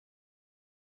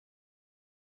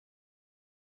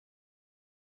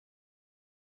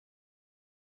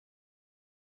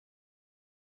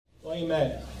Well,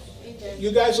 amen.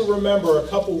 You guys will remember a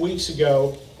couple weeks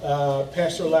ago,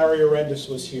 Pastor Larry Arendis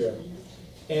was here.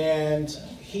 And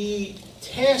he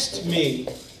tasked me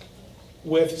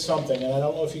with something. And I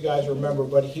don't know if you guys remember,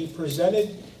 but he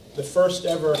presented the first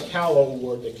ever CALA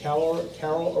Award, the Carol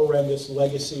Arendis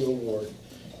Legacy Award.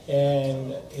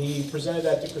 And he presented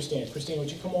that to Christine. Christine,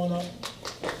 would you come on up?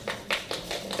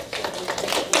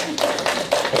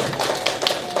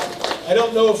 I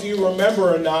don't know if you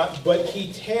remember or not, but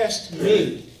he tasked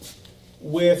me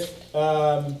with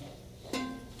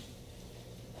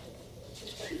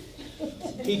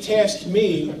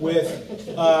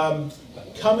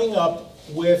coming up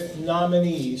with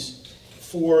nominees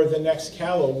for the next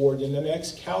CALA Award. And the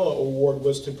next CALA Award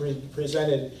was to be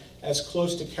presented as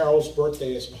close to Carol's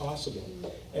birthday as possible.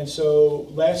 And so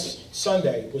last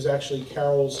Sunday was actually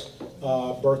Carol's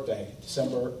birthday,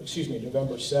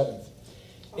 November 7th.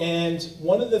 And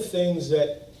one of the things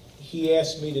that he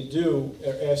asked me to do,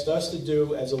 or asked us to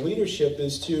do as a leadership,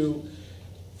 is to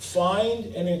find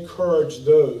and encourage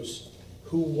those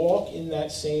who walk in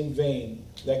that same vein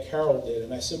that Carol did.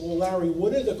 And I said, well, Larry,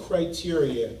 what are the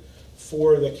criteria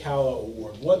for the CALA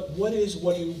Award? What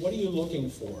are you looking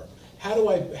for? How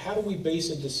do we base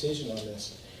a decision on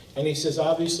this? And he says,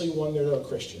 obviously, one, they're a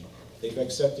Christian. They've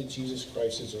accepted Jesus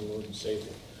Christ as their Lord and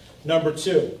Savior. Number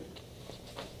two,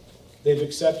 they've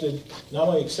not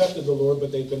only accepted the Lord,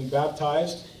 but they've been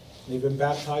baptized. They've been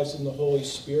baptized in the Holy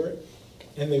Spirit,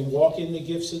 and they walk in the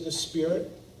gifts of the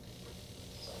Spirit.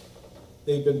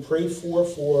 They've been prayed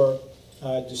for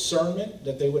discernment,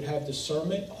 that they would have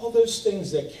discernment. All those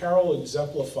things that Carol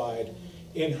exemplified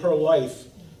in her life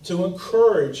to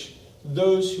encourage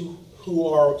those who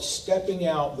are stepping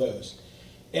out those.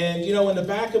 And, you know, in the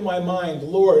back of my mind,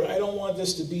 Lord, I don't want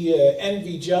this to be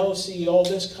envy, jealousy, all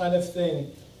this kind of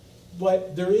thing.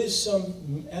 But there is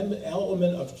some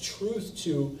element of truth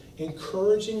to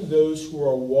encouraging those who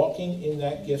are walking in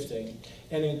that gifting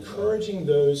and encouraging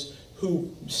those who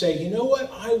say, you know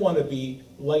what, I want to be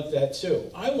like that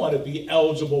too. I want to be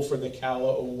eligible for the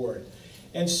CALA Award.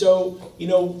 And so, you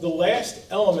know, the last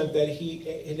element that he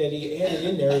added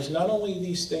in there is not only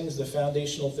these things, the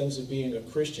foundational things of being a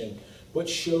Christian, but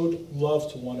showed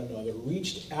love to one another,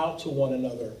 reached out to one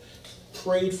another,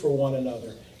 prayed for one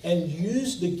another, and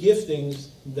used the giftings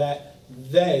that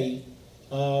they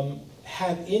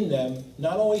had in them,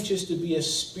 not only just to be a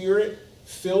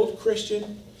Spirit-filled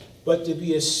Christian, but to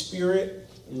be a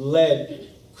Spirit-led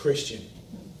Christian.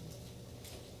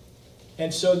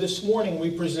 And so this morning we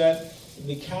present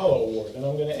the CALA Award, and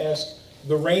I'm going to ask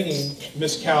the reigning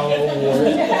Miss CALA Award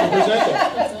to present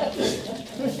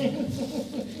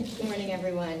it. Good morning,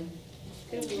 everyone.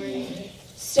 Good morning.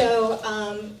 So,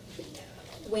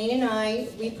 Wayne and I,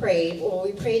 we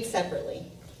prayed separately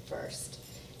first.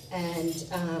 And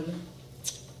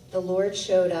the Lord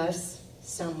showed us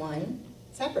someone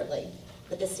separately,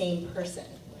 but the same person.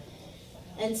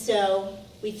 And so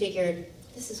we figured,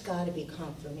 this has got to be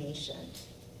confirmation.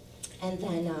 And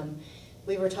then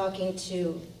we were talking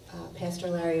to Pastor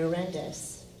Larry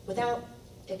Arendis without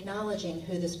acknowledging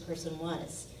who this person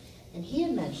was. And he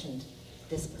had mentioned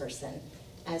this person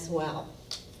as well.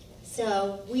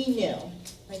 So we knew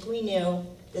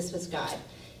this was God.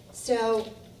 So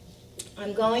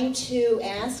I'm going to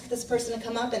ask this person to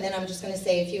come up, and then I'm just going to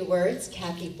say a few words.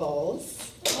 Kathy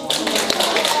Bowles.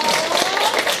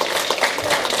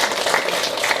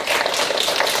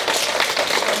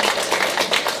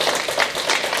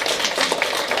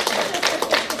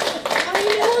 I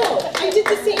know, I did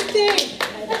the same thing.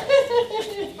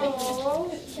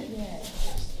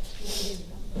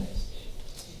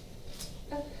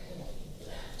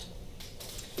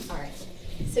 All right,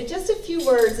 so just a few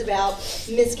words about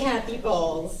Miss Kathy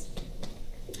Bowles.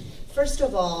 First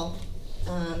of all,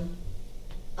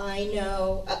 I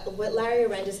know what Larry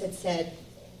Arendis had said,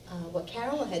 what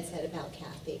Carol had said about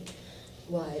Kathy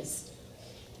was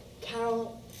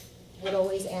Carol would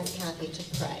always ask Kathy to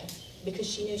pray because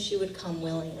she knew she would come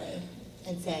willingly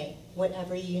and say,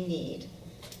 whatever you need.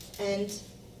 And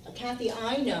Kathy,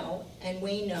 I know, and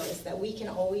Wayne knows, that we can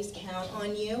always count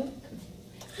on you.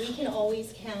 We can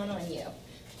always count on you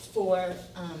for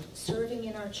serving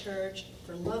in our church,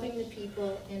 for loving the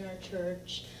people in our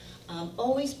church,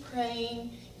 always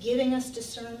praying, giving us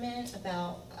discernment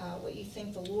about what you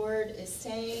think the Lord is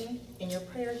saying in your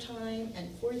prayer time and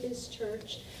for this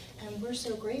church. And we're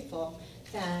so grateful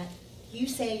that you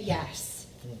say yes.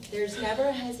 There's never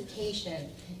a hesitation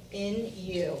in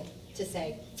you to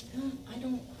say, oh, I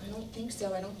don't think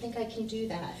so. I don't think I can do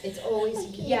that. It's always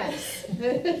yes.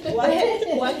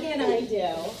 What can I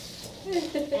do?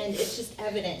 And it's just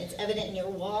evident. It's evident in your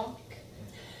walk.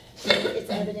 It's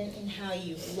evident in how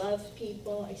you love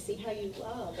people. I see how you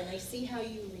love, and I see how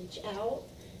you reach out.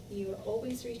 You're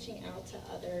always reaching out to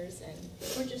others, and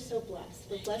we're just so blessed.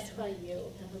 We're blessed by you,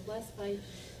 and we're blessed by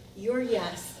your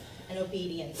yes and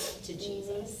obedience to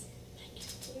Jesus.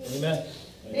 Amen.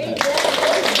 Amen.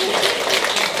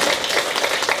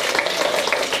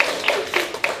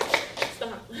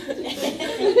 Stop.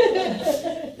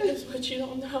 Because what you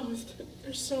don't know is that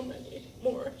there's so many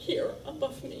more here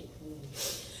above me.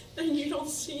 And you don't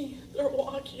see their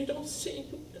walk, you don't see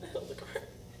Hildegard.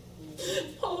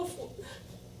 Paula,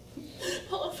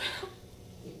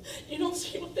 you don't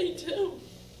see what they do.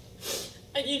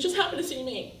 And you just happen to see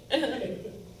me. And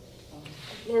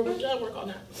Lord, we gotta work on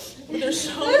that. There's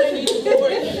so many more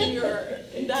here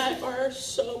that are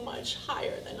so much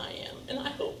higher than I am. And I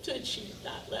hope to achieve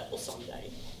that level someday.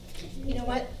 You know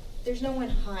what? There's no one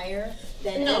higher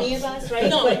than any of us, right?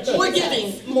 No, more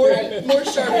giving, more serving,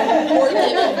 more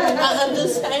giving. I'm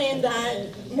just saying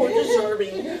that, more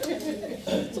deserving.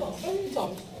 That's all. That's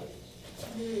all.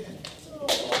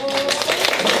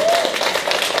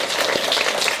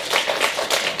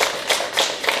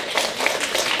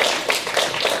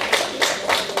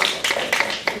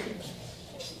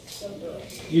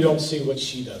 You don't see what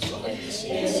she does behind the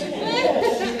scenes.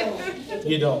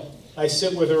 You don't. I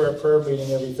sit with her at prayer meeting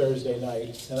every Thursday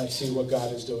night, and I see what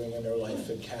God is doing in her life.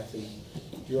 And Kathy,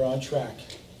 you're on track,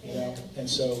 you know. And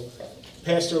so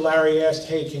Pastor Larry asked,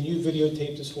 hey, can you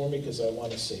videotape this for me? Because I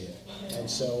want to see it. And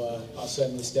so I'll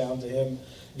send this down to him.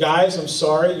 Guys, I'm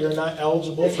sorry, you're not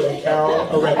eligible for the Carol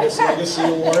Arendes Legacy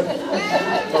Award.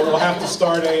 But we'll have to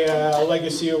start a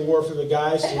Legacy Award for the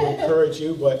guys to encourage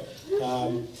you. But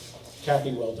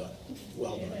Kathy, well done.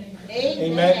 Well done.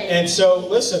 Amen. And so,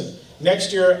 listen,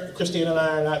 next year, Christine and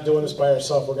I are not doing this by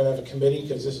ourselves. We're going to have a committee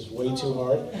because this is way too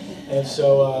hard. And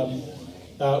so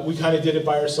we kind of did it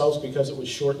by ourselves because it was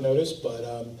short notice.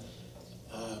 But,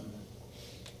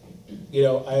 you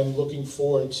know, I'm looking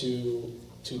forward to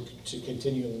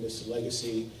continuing this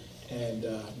legacy and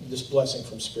this blessing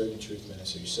from Spirit and Truth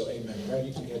Ministry. So, amen. All right,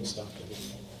 you can get and stop it.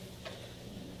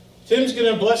 Tim's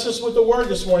going to bless us with the word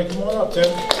this morning. Come on up,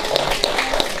 Tim.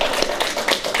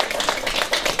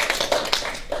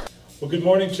 Well, good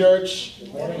morning, church.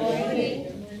 Good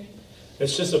morning.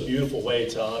 It's just a beautiful way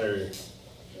to honor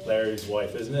Larry's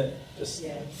wife, isn't it? Just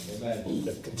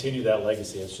to continue that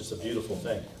legacy. It's just a beautiful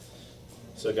thing.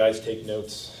 So, guys, take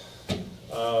notes.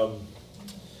 I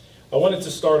wanted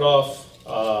to start off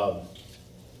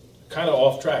kind of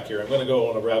off track here. I'm going to go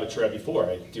on a rabbit trail before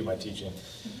I do my teaching.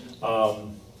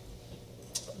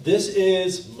 This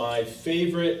is my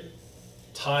favorite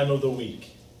time of the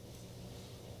week,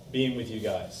 being with you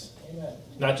guys. Amen.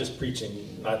 Not just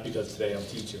preaching, not because today I'm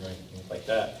teaching or anything like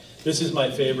that. This is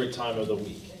my favorite time of the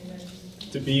week,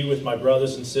 to be with my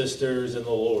brothers and sisters in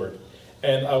the Lord.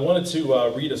 And I wanted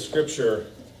to read a scripture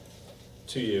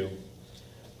to you.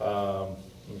 Let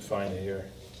me find it here.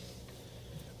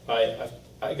 I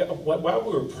got, while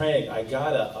we were praying, I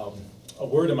got a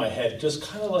word in my head, just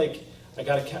kind of like, I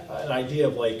got an idea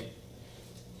of like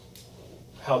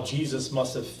how Jesus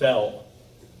must have felt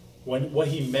what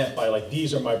he meant by like,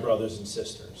 these are my brothers and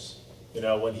sisters. You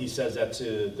know, when he says that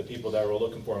to the people that were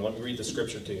looking for him. Let me read the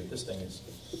scripture to you. This thing is,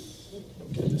 let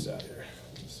me get this out here.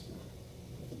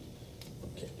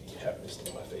 Can't be having this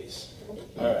in my face.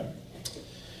 All right.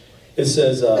 It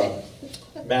says,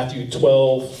 Matthew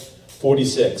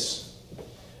 12:46.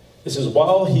 It says,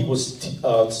 while he was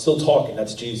still talking,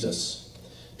 that's Jesus,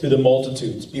 to the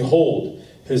multitudes, behold,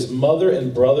 his mother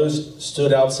and brothers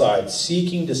stood outside,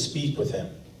 seeking to speak with him.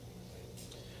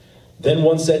 Then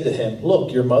one said to him,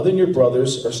 look, your mother and your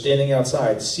brothers are standing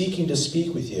outside, seeking to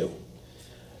speak with you.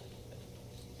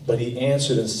 But he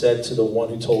answered and said to the one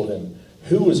who told him,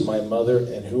 who is my mother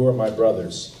and who are my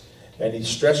brothers? And he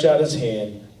stretched out his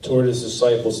hand toward his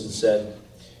disciples and said,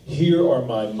 here are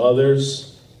my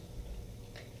mothers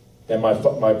and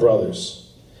my brothers.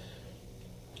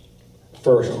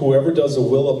 For whoever does the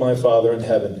will of my Father in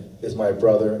heaven is my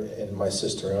brother and my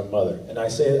sister and my mother. And I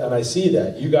see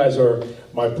that. You guys are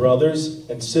my brothers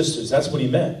and sisters. That's what he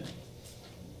meant.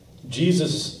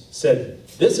 Jesus said,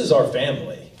 this is our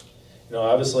family. You know,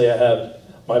 obviously I have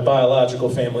my biological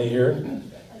family here,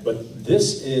 but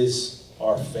this is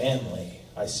our family.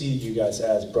 I see you guys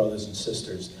as brothers and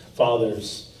sisters,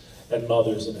 fathers and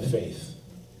mothers in the faith.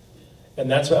 And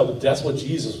that's what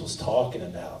Jesus was talking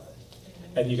about.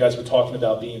 And you guys were talking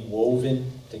about being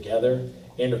woven together,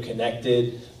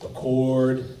 interconnected, the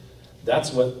cord.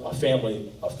 That's what a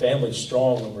family's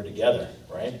strong when we're together,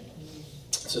 right?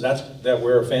 So that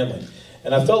we're a family.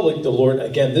 And I felt like the Lord,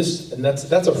 again, that's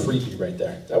a freebie right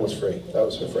there. That was free. That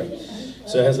was for free.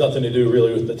 So it has nothing to do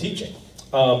really with the teaching.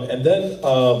 And then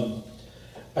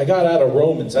I got out of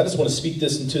Romans. I just want to speak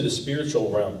this into the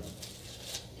spiritual realm.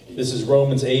 This is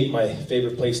Romans 8, my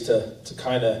favorite place to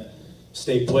kind of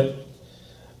stay put.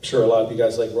 I'm sure a lot of you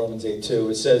guys like Romans 8 too.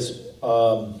 It says,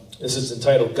 this is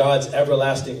entitled, God's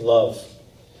Everlasting Love.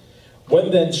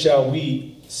 When then shall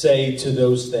we say to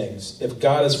those things, if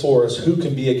God is for us, who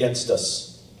can be against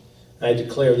us? I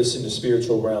declare this in the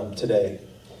spiritual realm today.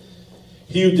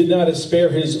 He who did not spare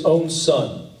his own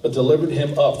son, but delivered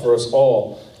him up for us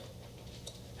all,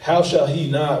 how shall he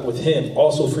not with him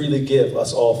also freely give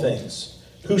us all things?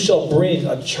 Who shall bring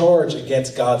a charge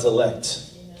against God's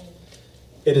elect?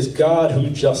 It is God who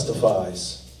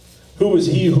justifies. Who is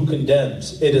he who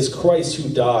condemns? It is Christ who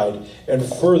died, and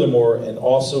furthermore, and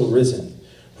also risen,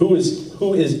 who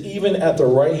is even at the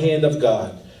right hand of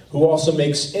God, who also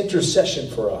makes intercession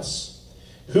for us.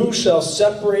 Who shall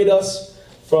separate us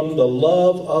from the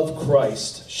love of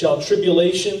Christ? Shall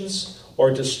tribulations,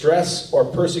 or distress, or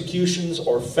persecutions,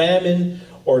 or famine,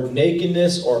 or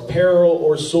nakedness, or peril,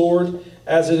 or sword?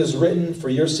 As it is written, for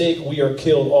your sake we are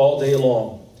killed all day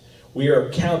long. We are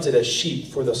counted as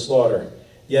sheep for the slaughter.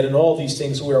 Yet in all these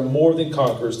things we are more than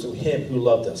conquerors through him who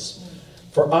loved us.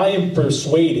 For I am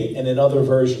persuaded, and in other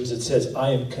versions it says, I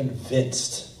am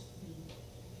convinced.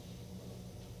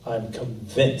 I'm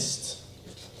convinced.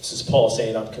 This is Paul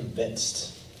saying, I'm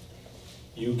convinced.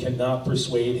 You cannot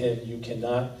persuade him. You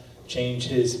cannot change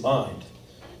his mind.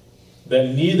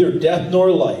 That neither death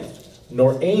nor life,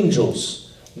 nor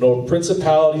angels, nor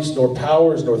principalities, nor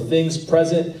powers, nor things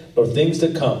present, nor things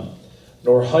to come,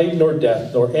 nor height, nor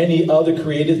depth, nor any other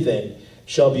created thing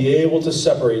shall be able to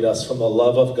separate us from the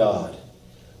love of God,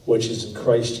 which is in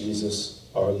Christ Jesus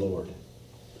our Lord.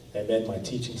 Amen. My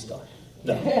teaching's done.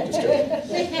 No, just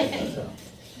kidding.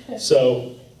 No.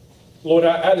 So, Lord,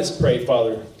 I just pray,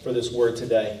 Father, for this word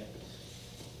today.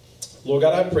 Lord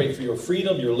God, I pray for your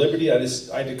freedom, your liberty.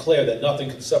 I declare that nothing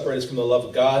can separate us from the love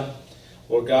of God.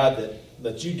 Lord God,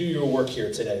 that you do your work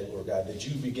here today, Lord God, that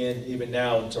you begin even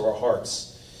now into our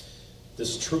hearts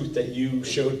this truth that you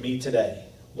showed me today,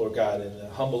 Lord God,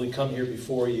 and humbly come here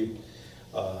before you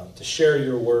to share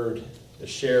your word, to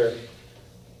share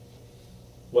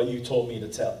what you told me to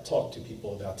talk to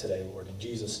people about today, Lord. In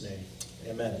Jesus' name,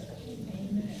 amen.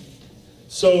 Amen.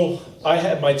 So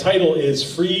my title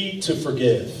is Free to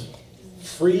Forgive.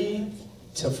 Free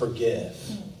to forgive.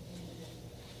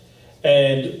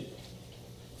 And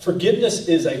forgiveness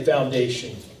is a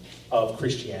foundation of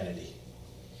Christianity.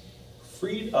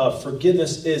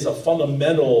 Forgiveness is a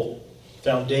fundamental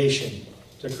foundation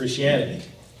to Christianity.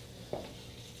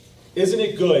 Isn't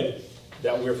it good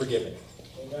that we're forgiven?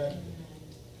 Amen.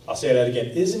 I'll say that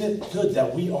again. Isn't it good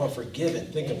that we are forgiven?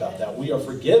 Think about that. We are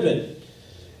forgiven.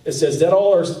 It says that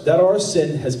our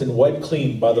sin has been wiped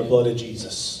clean by the blood of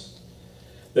Jesus.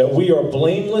 That we are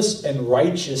blameless and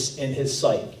righteous in his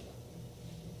sight.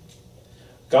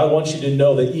 God wants you to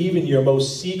know that even your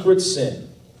most secret sin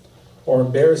or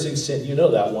embarrassing sin, you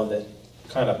know that one that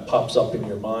kind of pops up in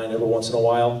your mind every once in a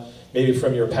while, maybe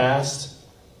from your past,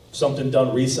 something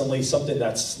done recently, something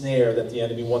that snare that the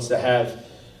enemy wants to have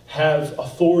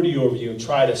authority over you and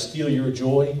try to steal your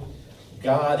joy.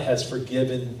 God has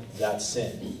forgiven that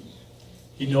sin.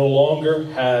 He no longer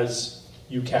has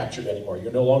you captured anymore.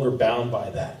 You're no longer bound by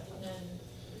that.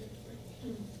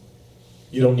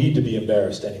 You don't need to be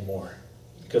embarrassed anymore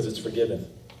because it's forgiven.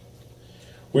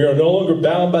 We are no longer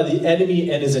bound by the enemy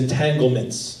and his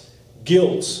entanglements.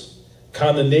 Guilt,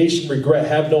 condemnation, regret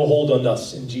have no hold on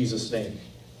us in Jesus' name.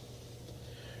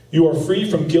 You are free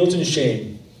from guilt and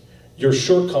shame, your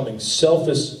shortcomings,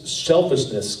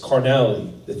 selfishness,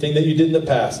 carnality, the thing that you did in the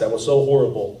past that was so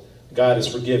horrible. God has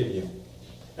forgiven you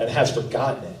and has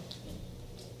forgotten it.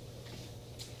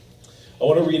 I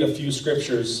want to read a few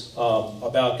scriptures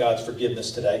about God's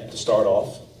forgiveness today to start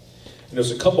off. And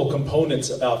there's a couple components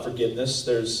about forgiveness.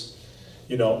 There's,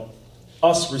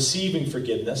 us receiving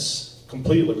forgiveness,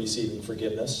 completely receiving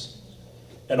forgiveness,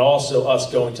 and also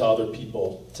us going to other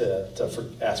people to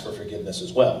ask for forgiveness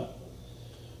as well.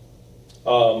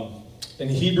 In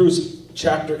Hebrews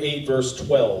chapter 8, verse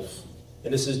 12,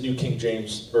 and this is New King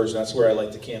James Version. That's where I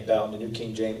like to camp out, in the New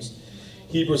King James.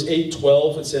 Hebrews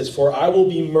 8:12, it says, "For I will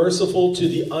be merciful to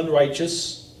the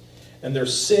unrighteous, and their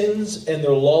sins and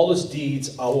their lawless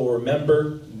deeds I will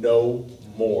remember no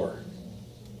more."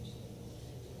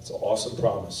 It's an awesome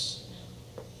promise.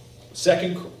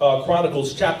 2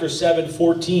 Chronicles chapter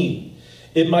 7:14.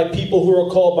 "If my people who are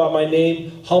called by my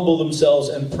name humble themselves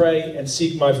and pray and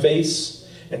seek my face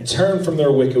and turn from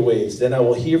their wicked ways. Then I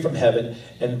will hear from heaven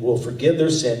and will forgive their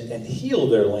sin and heal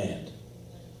their land.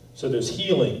 So there's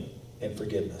healing and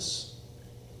forgiveness.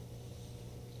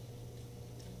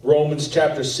 Romans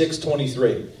chapter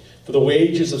 6:23. For the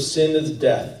wages of sin is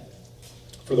death.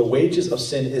 For the wages of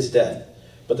sin is death.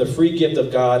 But the free gift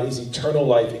of God is eternal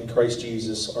life in Christ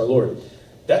Jesus our Lord.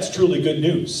 That's truly good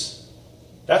news.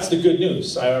 That's the good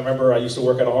news. I remember I used to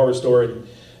work at a hardware store, and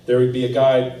there would be a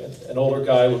guy, an older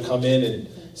guy would come in and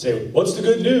say, "What's the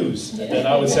good news?" And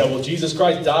I would say, "Well, Jesus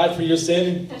Christ died for your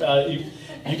sin.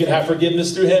 You can have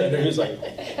forgiveness through him." And he was like,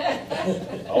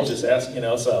 I'll just ask,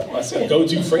 so that's a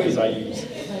go-to phrase I use.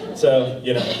 So,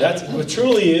 but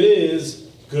truly it is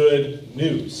good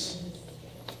news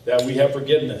that we have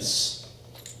forgiveness,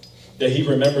 that he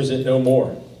remembers it no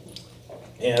more.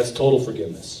 And that's total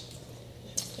forgiveness.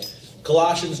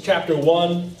 Colossians chapter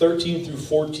 1, 13 through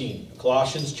 14.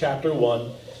 Colossians chapter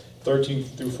 1, 13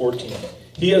 through 14.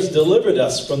 He has delivered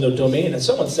us from the domain. And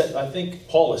someone said, I think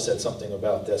Paul has said something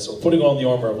about this, or putting on the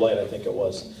armor of light, I think it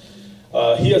was.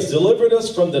 He has delivered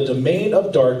us from the domain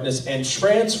of darkness and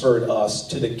transferred us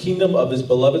to the kingdom of his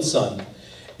beloved Son,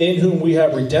 in whom we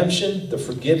have redemption, the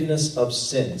forgiveness of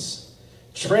sins.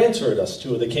 Transferred us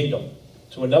to the kingdom,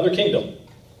 to another kingdom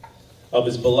of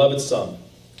his beloved Son.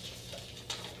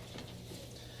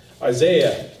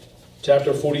 Isaiah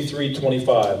chapter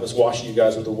 43:25. Let's wash you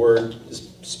guys with the word,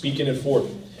 speaking it forth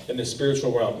in the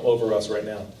spiritual realm over us right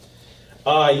now.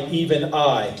 I, even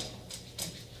I,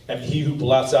 am he who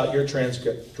blots out your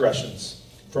transgressions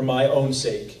for my own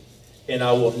sake, and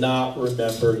I will not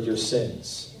remember your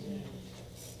sins.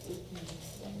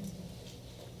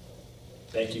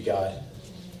 Thank you, God.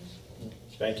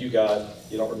 Thank you, God.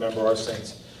 You don't remember our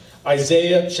sins.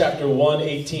 Isaiah chapter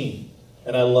 1:18.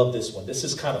 And I love this one. This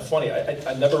is kind of funny.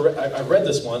 I read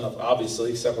this one,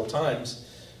 obviously, several times,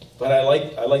 but I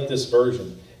like this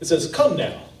version. It says, "Come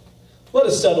now, let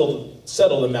us settle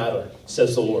the matter,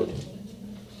 says the Lord.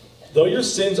 Though your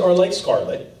sins are like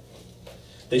scarlet,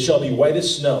 they shall be white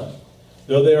as snow.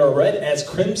 Though they are red as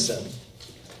crimson,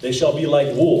 they shall be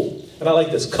like wool." And I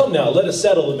like this. "Come now, let us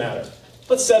settle the matter."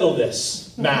 Let's settle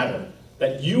this matter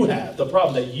that you have, the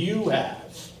problem that you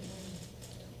have,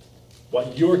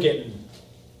 what you're getting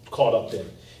caught up in.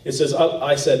 It says,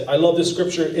 I love this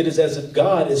scripture. It is as if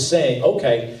God is saying,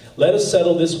 okay, let us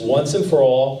settle this once and for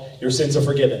all. Your sins are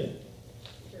forgiven.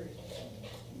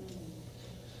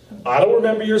 I don't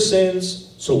remember your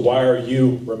sins, so why are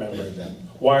you remembering them?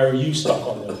 Why are you stuck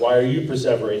on them? Why are you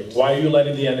perseverating? Why are you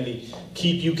letting the enemy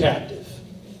keep you captive?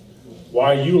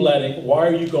 Why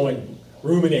are you going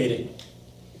ruminating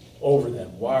over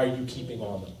them? Why are you keeping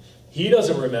on them? He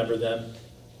doesn't remember them.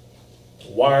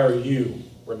 Why are you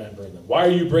remembering them? Why are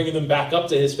you bringing them back up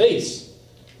to his face?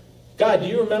 God, do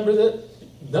you remember that?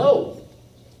 No.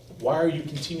 Why are you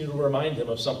continuing to remind him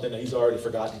of something that he's already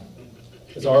forgotten?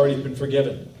 Has already been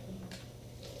forgiven.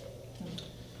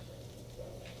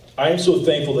 I am so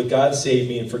thankful that God saved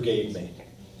me and forgave me.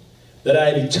 That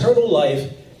I have eternal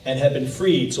life and have been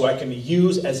freed so I can be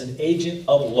used as an agent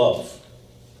of love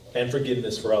and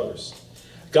forgiveness for others.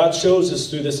 God shows us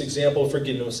through this example of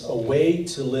forgiveness a way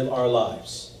to live our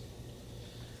lives.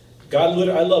 I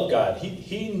love God.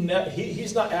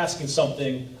 He's not asking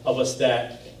something of us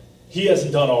that he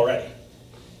hasn't done already.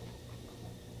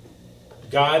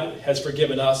 God has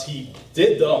forgiven us. He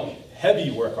did the heavy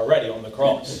work already on the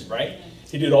cross, right?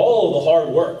 He did all of the hard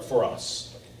work for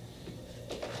us.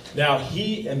 Now,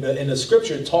 in the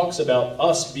scripture, talks about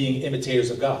us being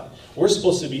imitators of God. We're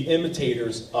supposed to be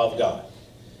imitators of God.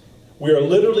 We are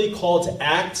literally called to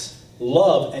act,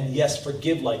 love, and yes,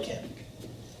 forgive like him.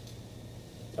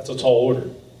 That's a tall order.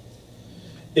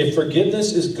 If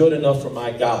forgiveness is good enough for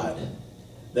my God,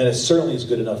 then it certainly is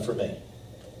good enough for me.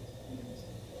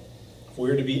 If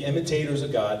we're to be imitators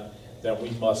of God, then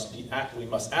we must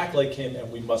act like him,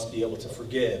 and we must be able to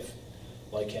forgive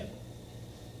like him.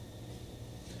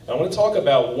 I want to talk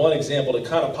about one example that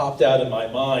kind of popped out in my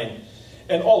mind,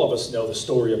 and all of us know the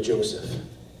story of Joseph.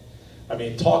 I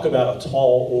mean, talk about a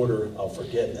tall order of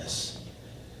forgiveness.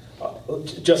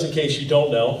 Just in case you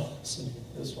don't know,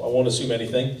 I won't assume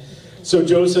anything. So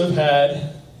Joseph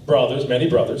had brothers, many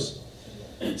brothers,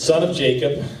 son of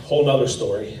Jacob, whole nother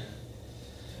story.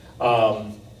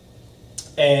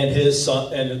 And his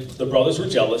son and the brothers were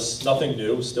jealous. Nothing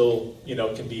new, still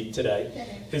can be today.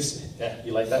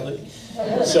 You like that, Libby?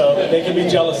 So they can be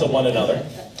jealous of one another,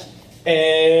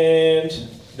 and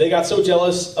they got so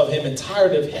jealous of him and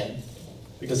tired of him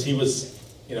because he was,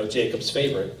 Jacob's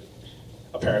favorite,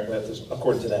 apparently,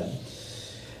 according to them.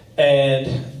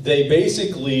 And they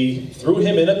basically threw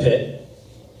him in a pit,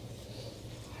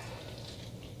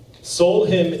 sold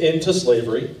him into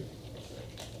slavery.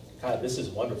 God, this is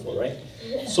wonderful, right?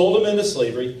 Sold him into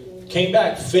slavery, came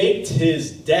back, faked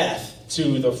his death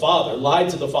to the father, lied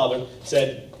to the father,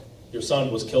 said, your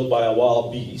son was killed by a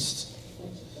wild beast.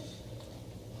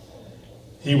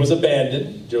 He was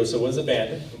abandoned. Joseph was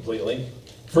abandoned completely,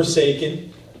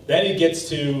 forsaken. Then he gets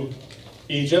to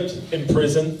Egypt, in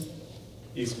prison.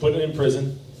 He's put in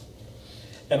prison.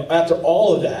 And after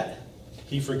all of that,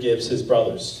 he forgives his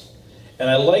brothers. And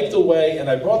I like the way, and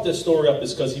I brought this story up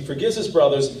is because he forgives his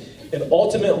brothers and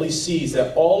ultimately sees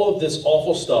that all of this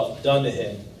awful stuff done to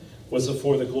him was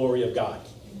for the glory of God.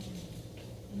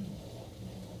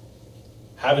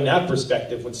 Having that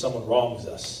perspective when someone wrongs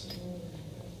us.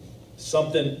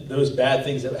 Those bad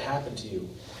things that happen to you.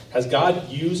 Has God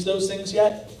used those things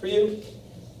yet for you?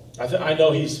 I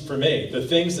know He's, for me, the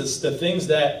things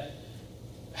that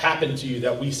happen to you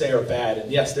that we say are bad,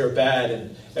 and yes, they're bad,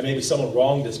 and maybe someone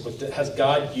wronged us, but has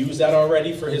God used that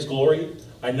already for His glory?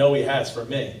 I know He has for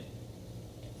me.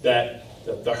 That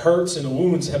the hurts and the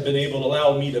wounds have been able to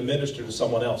allow me to minister to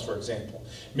someone else, for example.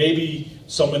 Maybe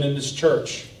someone in this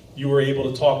church, you were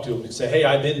able to talk to them and say, hey,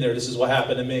 I've been there, this is what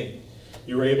happened to me.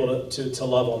 You were able to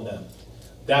love on them.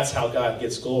 That's how God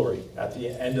gets glory at the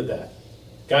end of that.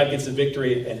 God gets the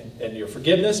victory in your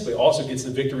forgiveness, but He also gets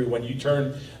the victory when you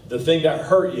turn the thing that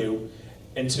hurt you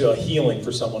into a healing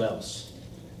for someone else.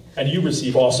 And you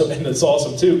receive also, and it's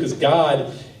awesome too, because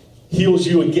God heals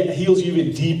you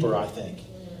even deeper, I think,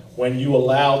 when you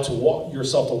allow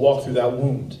yourself to walk through that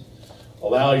wound.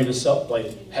 Allow yourself,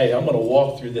 like, hey, I'm going to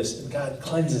walk through this, and God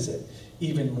cleanses it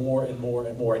even more and more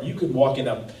and more. And you can walk in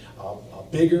a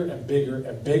bigger and bigger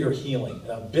and bigger healing,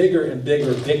 and a bigger and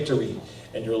bigger victory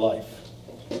in your life.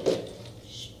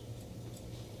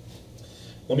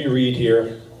 Let me read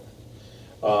here.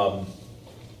 Let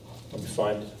me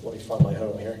find my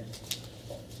home here.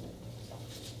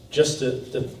 Just I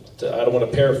don't want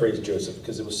to paraphrase Joseph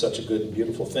because it was such a good and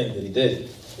beautiful thing that he did.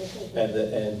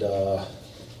 And let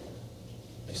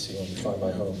me see. Let me find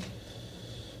my home.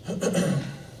 Let me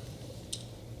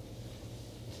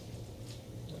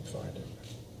find it.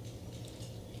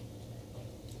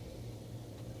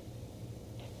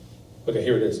 Okay,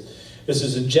 here it is. This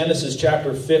is in Genesis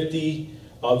chapter 50,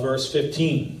 verse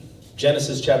 15.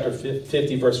 Genesis chapter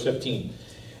 50, verse 15.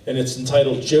 And it's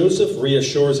entitled, Joseph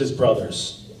Reassures His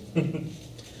Brothers.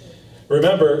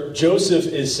 Remember, Joseph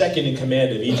is second in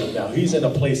command of Egypt now. He's in a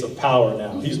place of power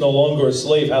now. He's no longer a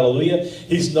slave, hallelujah.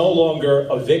 He's no longer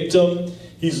a victim.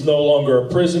 He's no longer a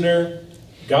prisoner.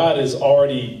 God has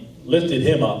already lifted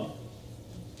him up,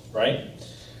 right?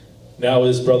 Now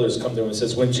his brothers come to him and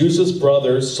says, when Joseph's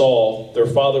brothers saw their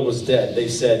father was dead, they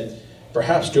said,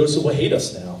 perhaps Joseph will hate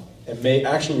us now and may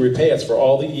actually repay us for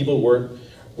all the evil work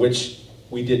which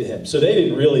we did to him. So they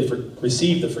didn't really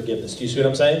receive the forgiveness. Do you see what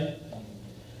I'm saying?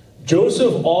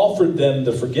 Joseph offered them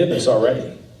the forgiveness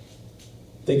already.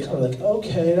 They kind of like,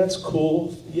 okay, that's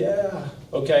cool. Yeah,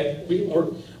 okay.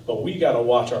 But we got to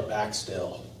watch our back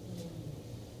still.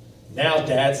 Now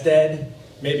Dad's dead.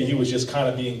 Maybe he was just kind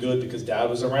of being good because Dad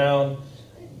was around.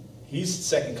 He's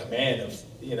second command of,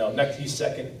 he's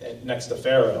second next to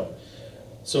Pharaoh.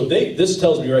 So this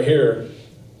tells me right here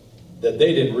that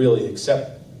they didn't really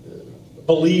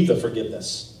believe the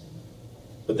forgiveness.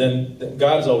 But then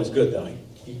God is always good, though.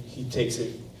 He takes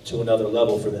it to another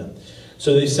level for them.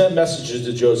 So they sent messages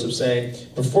to Joseph saying,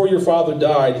 before your father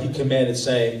died, he commanded,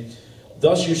 saying,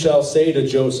 thus you shall say to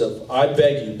Joseph, I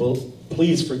beg you,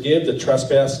 please forgive the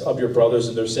trespass of your brothers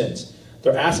and their sins.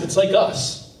 They're asking, it's like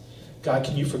us. God,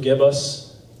 can you forgive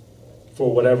us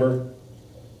for whatever,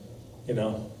 I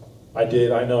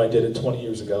know I did it 20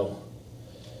 years ago.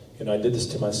 I did this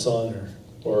to my son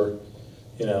or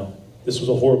this was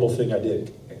a horrible thing I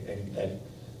did.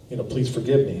 And please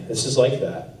forgive me. It's just like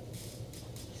that.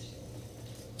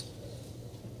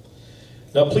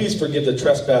 Now please forgive the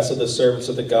trespass of the servants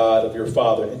of the God of your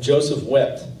father. And Joseph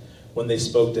wept when they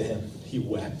spoke to him. He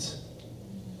wept.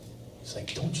 He's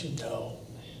like, don't you know?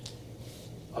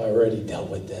 I already dealt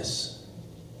with this.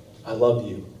 I love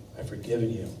you. I've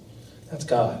forgiven you. That's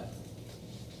God.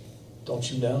 Don't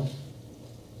you know?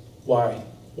 Why?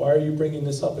 Why are you bringing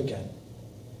this up again?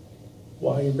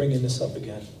 Why are you bringing this up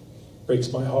again?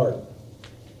 Breaks my heart.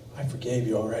 I forgave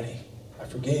you already. I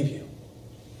forgave you.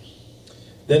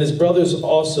 Then his brothers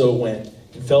also went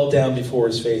and fell down before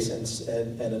his face,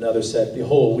 and another said,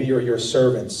 behold, we are your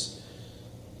servants.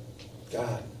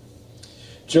 God.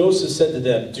 Joseph said to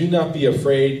them, do not be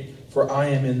afraid, for I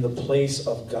am in the place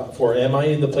of God. For am I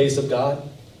in the place of God?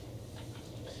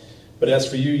 But as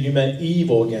for you, you meant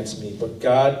evil against me, but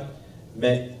God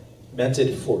meant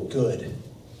it for good,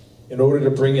 in order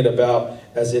to bring it about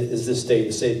as it is this day,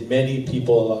 to save many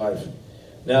people alive.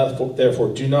 Now,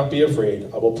 therefore, do not be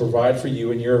afraid. I will provide for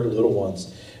you and your little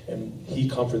ones. And he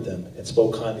comforted them and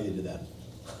spoke kindly to them.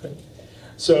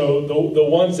 So the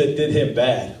ones that did him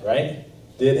bad, right?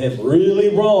 Did him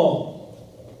really wrong.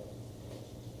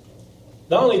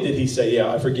 Not only did he say,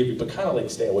 yeah, I forgive you, but kind of like,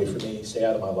 stay away from me, stay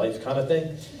out of my life kind of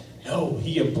thing. No,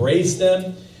 he embraced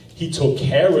them. He took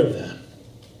care of them.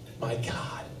 My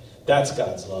God, that's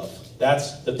God's love.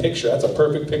 That's the picture. That's a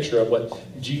perfect picture of what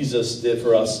Jesus did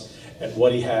for us and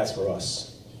what he has for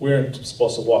us. We're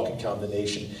supposed to walk in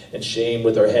condemnation and shame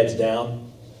with our heads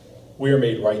down. We are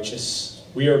made righteous.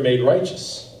 We are made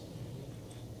righteous.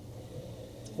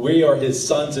 We are his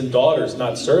sons and daughters,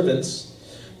 not servants.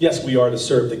 Yes, we are to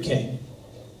serve the king.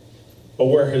 But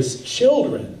we're his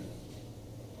children.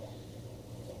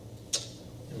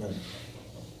 Amen.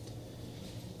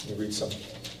 Let me read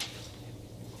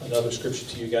another scripture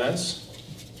to you guys.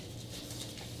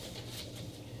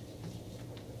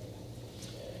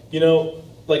 You know,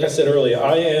 like I said earlier,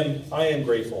 I am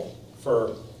grateful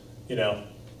for,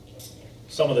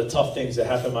 some of the tough things that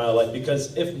happen in my life,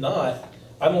 because if not,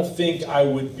 I don't think I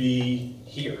would be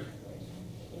here.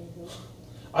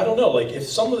 I don't know, like if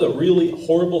some of the really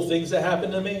horrible things that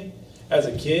happened to me as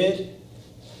a kid,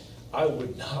 I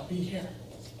would not be here.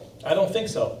 I don't think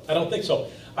so. I don't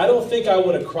think I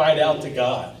would have cried out to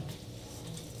God.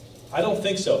 I don't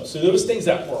think so. So those things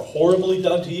that were horribly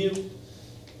done to you,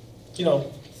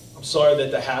 I'm sorry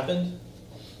that happened,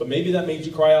 but maybe that made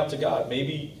you cry out to God.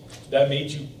 Maybe that made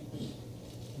you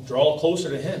draw closer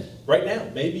to him right now.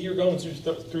 Maybe you're going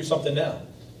through something now.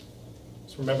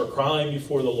 Just remember crying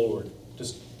before the Lord.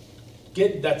 Just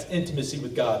get that intimacy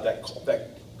with God, that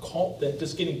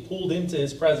just getting pulled into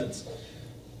his presence.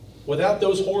 Without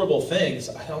those horrible things,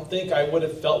 I don't think I would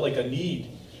have felt like a need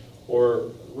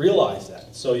or realized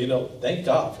that. So, thank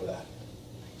God for that.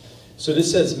 So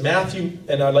this says Matthew,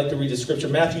 and I'd like to read the scripture,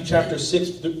 Matthew chapter 6,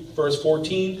 verse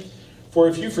 14. For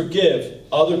if you forgive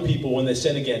other people when they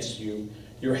sin against you,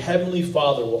 your heavenly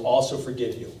Father will also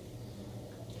forgive you.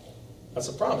 That's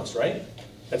a promise, right?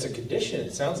 That's a condition,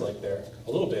 it sounds like there.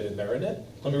 A little bit in there, isn't it?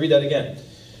 Let me read that again.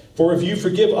 For if you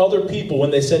forgive other people when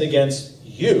they sin against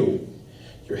you,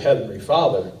 your heavenly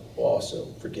Father will also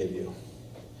forgive you.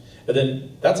 And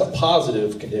then that's a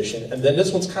positive condition. And then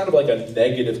this one's kind of like a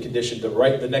negative condition.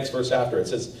 The next verse after it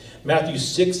says, Matthew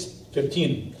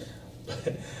 6:15.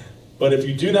 But if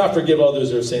you do not forgive others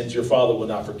their sins, your Father will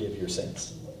not forgive your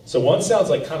sins. So one sounds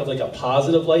like kind of like a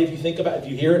positive light if you think about it.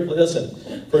 If you hear it,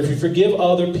 listen. For if you forgive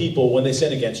other people when they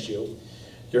sin against you,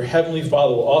 your heavenly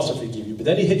Father will also forgive you. But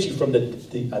then he hits you from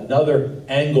another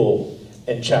angle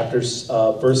in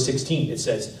verse 16. It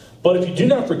says, but if you do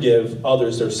not forgive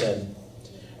others their sin,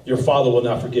 your Father will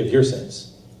not forgive your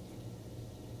sins.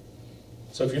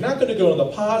 So if you're not going to go in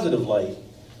the positive light,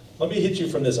 let me hit you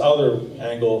from this other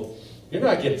angle. You're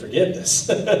not getting forgiveness.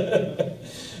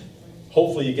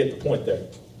 Hopefully you get the point there.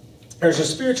 There's a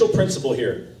spiritual principle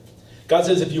here. God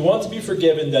says if you want to be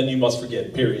forgiven, then you must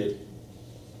forgive, period.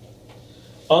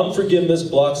 Unforgiveness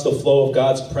blocks the flow of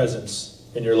God's presence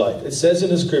in your life. It says in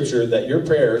the scripture that your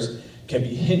prayers can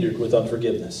be hindered with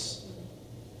unforgiveness.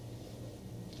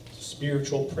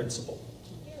 Spiritual principle.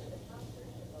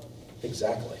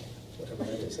 Exactly. Whatever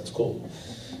that is, that's cool.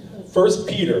 1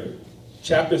 Peter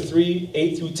chapter 3,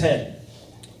 8 through 10.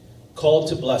 Called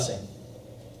to blessing.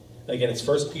 Again, it's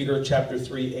 1 Peter chapter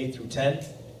 3, 8 through 10.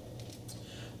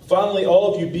 Finally,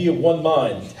 all of you be of one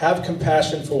mind. Have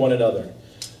compassion for one another.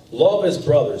 Love as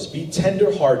brothers. Be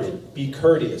tender-hearted. Be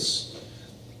courteous.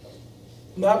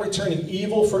 Not returning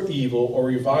evil for evil or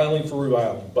reviling for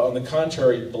reviling, but on the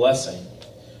contrary, blessing.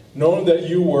 Knowing that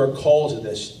you were called to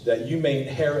this, that you may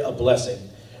inherit a blessing.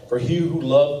 For he who would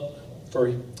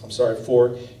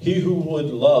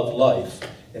love life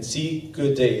and see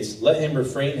good days, let him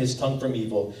refrain his tongue from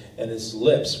evil and his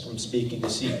lips from speaking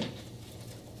deceit.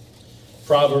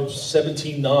 Proverbs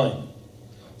 17:9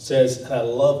 says, and I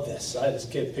love this. I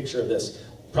just get a picture of this.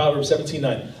 Proverbs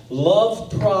 17:9. Love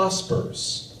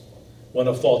prospers when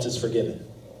a fault is forgiven,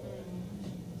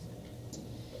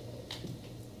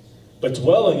 but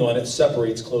dwelling on it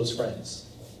separates close friends.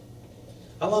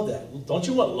 I love that. Don't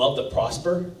you want love to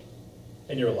prosper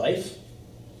in your life?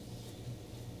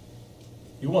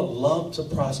 You want love to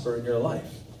prosper in your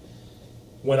life.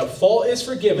 When a fault is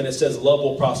forgiven, it says love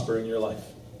will prosper in your life.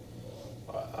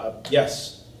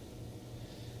 Yes.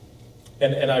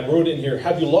 And I wrote in here,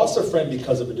 have you lost a friend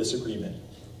because of a disagreement?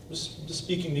 Just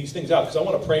speaking these things out because I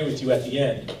want to pray with you at the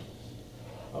end.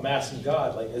 I'm asking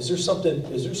God, is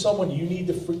there someone you need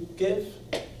to forgive?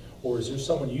 Or is there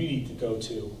someone you need to go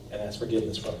to and ask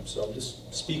forgiveness from? So I'm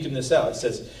just speaking this out. It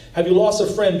says, have you lost a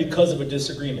friend because of a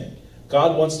disagreement?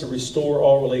 God wants to restore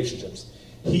all relationships.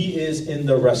 He is in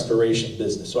the restoration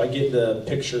business. So I get the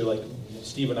picture like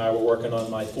Steve and I were working on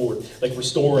my Ford, like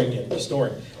restoring it,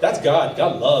 restoring. That's God.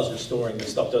 God loves restoring the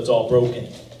stuff that's all broken.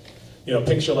 You know,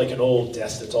 picture like an old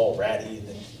desk that's all ratty, and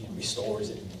then he restores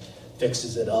it and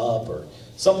fixes it up, or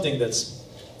something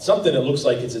that looks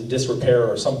like it's in disrepair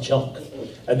or some junk,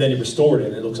 and then he restored it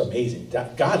and it looks amazing.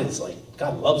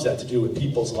 God loves that to do with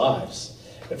people's lives,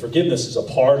 and forgiveness is a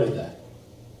part of that.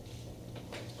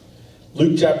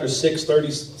 Luke chapter 6,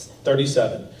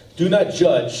 37. Do not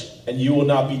judge, and you will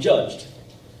not be judged.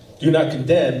 Do not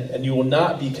condemn, and you will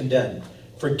not be condemned.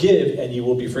 Forgive, and you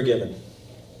will be forgiven.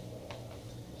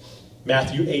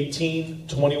 Matthew 18,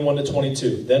 21 to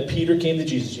 22. Then Peter came to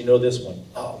Jesus. You know this one.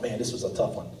 Oh man, this was a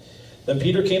tough one. Then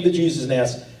Peter came to Jesus and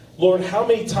asked, Lord, how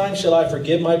many times shall I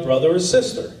forgive my brother or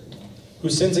sister who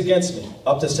sins against me?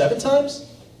 Up to 7 times?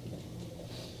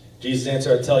 Jesus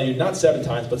answered, I tell you, not 7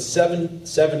 times, but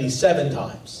 77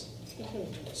 times.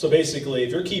 So basically,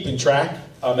 if you're keeping track,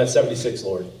 I'm at 76,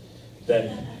 Lord.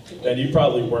 Then you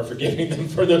probably weren't forgiving them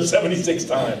for those 76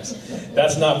 times.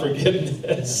 That's not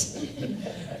forgiveness.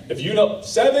 If you know,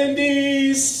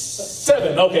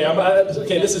 77. Okay,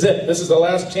 okay, this is it. This is the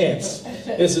last chance.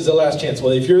 This is the last chance.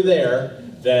 Well, if you're there,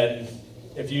 then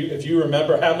if you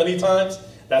remember how many times,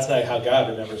 that's not how God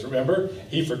remembers. Remember,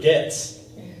 He forgets.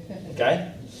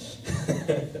 Okay?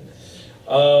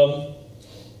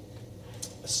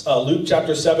 Luke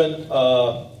chapter 7,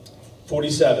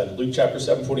 47. Luke chapter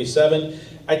 7, 47.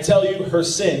 I tell you, her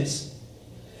sins,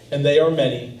 and they are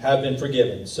many, have been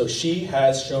forgiven. So she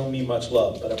has shown me much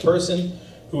love. But a person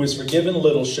who is forgiven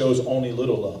little shows only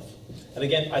little love. And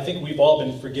again, I think we've all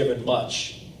been forgiven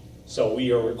much. So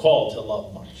we are called to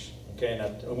love much. Okay,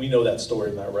 and we know that story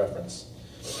in that reference.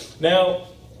 Now,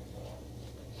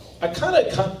 I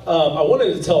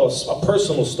wanted to tell a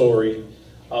personal story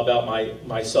about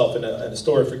myself and a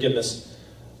story of forgiveness.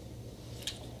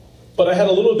 But I had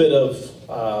a little bit of,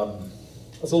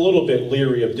 I was a little bit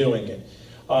leery of doing it.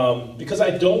 Because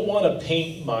I don't want to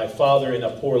paint my father in a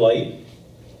poor light.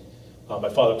 My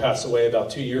father passed away about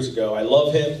 2 years ago. I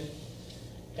love him.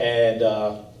 And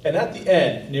at the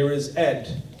end, near his end,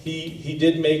 he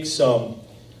did make some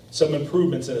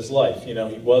improvements in his life. You know,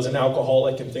 he was an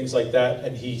alcoholic and things like that,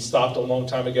 and he stopped a long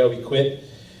time ago. He quit.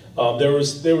 There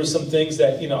was some things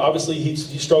that, you know, obviously he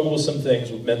struggled with some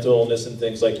things with mental illness and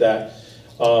things like that.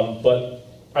 But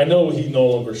I know he no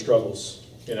longer struggles.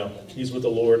 You know, he's with the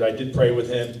Lord. I did pray with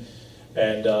him,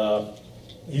 and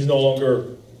he's no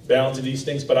longer bound to these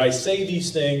things. But I say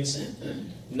these things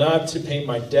not to paint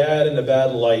my dad in a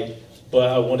bad light, but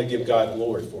I want to give God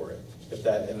glory for it.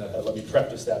 Let me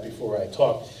preface that before I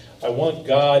talk. I want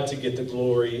God to get the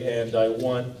glory, and I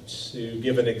want to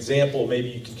give an example maybe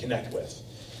you can connect with.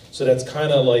 So that's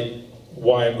kind of like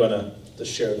why I'm going to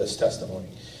share this testimony.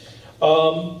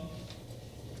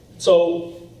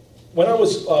 So when I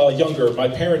was younger, my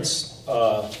parents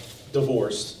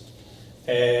divorced,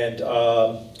 and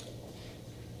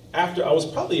after I was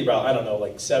probably about, I don't know,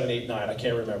 like 7, 8, 9, I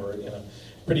can't remember, you know,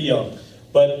 pretty young.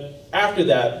 But after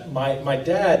that, my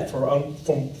dad, for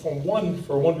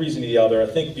one reason or the other, I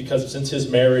think because since his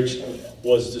marriage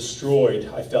was destroyed,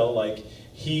 I felt like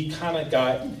he kind of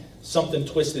got something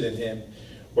twisted in him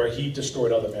where he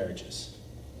destroyed other marriages.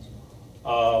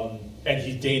 And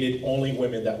he dated only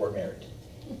women that were married.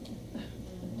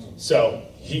 So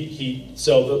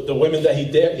the women that he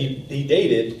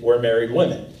dated were married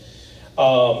women.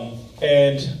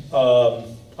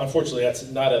 Unfortunately, that's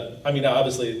not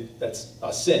obviously that's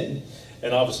a sin,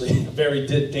 and obviously a very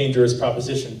dangerous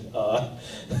proposition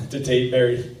to date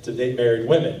married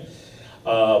women.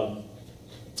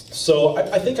 So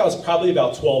I think I was probably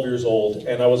about 12 years old,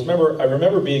 and I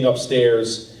remember being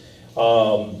upstairs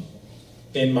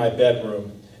in my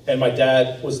bedroom, and my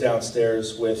dad was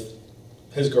downstairs with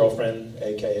his girlfriend,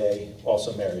 aka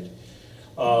also married.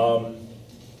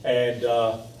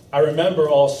 I remember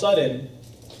all of a sudden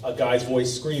a guy's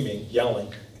voice screaming,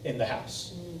 yelling in the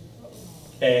house.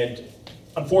 And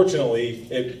unfortunately,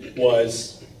 it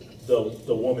was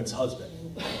the woman's husband.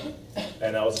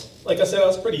 And I was, like I said, I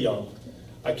was pretty young.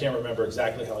 I can't remember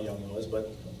exactly how young I was, but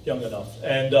young enough.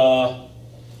 And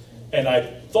I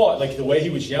thought, like the way he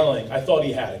was yelling, I thought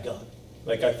he had a gun.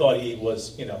 Like I thought he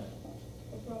was, he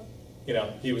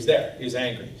was there. He was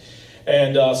angry.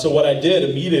 And so what I did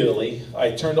immediately, I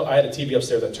had a TV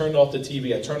upstairs. I turned off the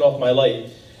TV. I turned off my light,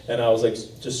 and I was like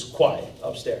just quiet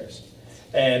upstairs.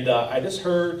 And I just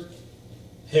heard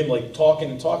him like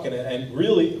talking, and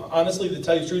really, honestly, to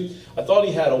tell you the truth, I thought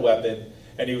he had a weapon,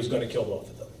 and he was going to kill both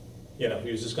of them. You know,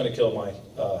 he was just going to kill my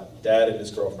dad and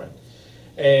his girlfriend.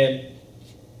 And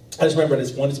I just remember I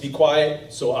just wanted to be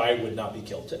quiet so I would not be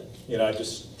killed too. You know, I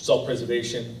just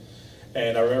self-preservation.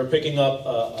 And I remember picking up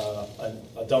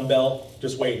a dumbbell,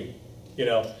 just waiting, you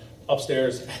know,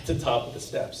 upstairs at the top of the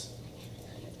steps.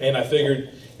 And I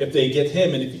figured if they get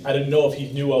him, and I didn't know if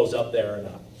he knew I was up there or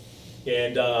not.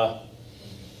 And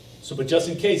but just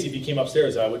in case, if he came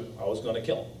upstairs, I was going to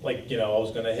kill him. Like, you know, I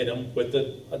was going to hit him with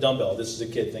a dumbbell. This is a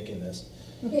kid thinking this.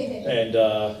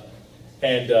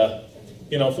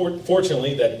 You know,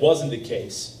 fortunately, that wasn't the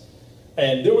case.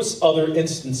 And there was other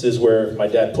instances where my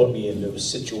dad put me in those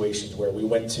situations where we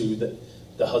went to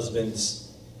the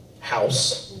husband's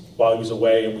house while he was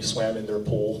away, and we swam in their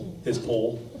pool, his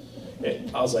pool.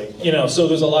 I was like, you know, so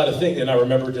there's a lot of things. And I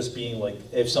remember just being like,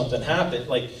 if something happened,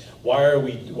 like, why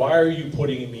are you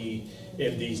putting me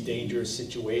in these dangerous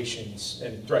situations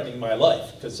and threatening my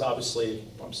life? Because obviously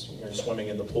you're swimming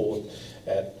in the pool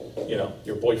at, you know,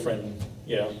 your boyfriend,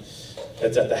 you know,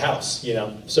 that's at the house, you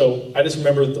know. So I just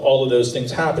remember all of those things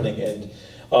happening. And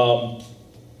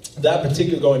that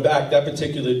particular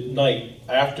night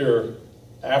after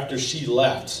she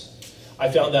left, I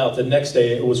found out the next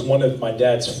day it was one of my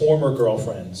dad's former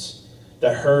girlfriends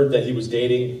that heard that he was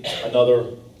dating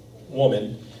another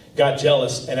woman, got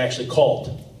jealous, and actually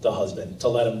called the husband to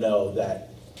let him know that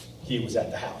he was at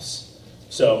the house.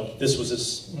 So this was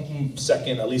his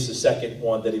at least the second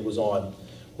one that he was on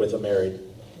with a married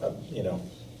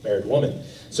woman.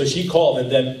 So she called,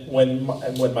 and then when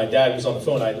my dad was on the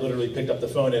phone, I literally picked up the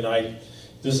phone, and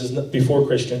this is before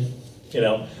Christian, you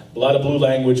know, a lot of blue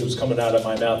language was coming out of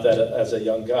my mouth as a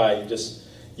young guy, just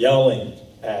yelling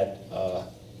at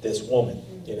this woman,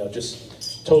 you know,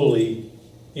 just totally,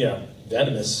 you know,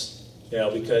 venomous, you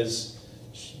know, because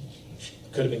she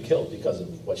could have been killed because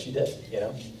of what she did, you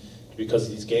know, because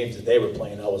of these games that they were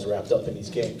playing. I was wrapped up in these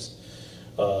games,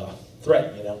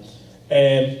 threat, you know,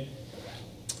 and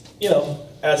you know,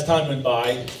 as time went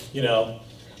by, you know,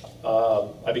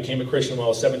 I became a Christian when I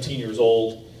was 17 years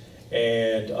old.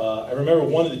 And I remember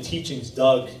one of the teachings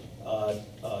Doug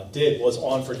did was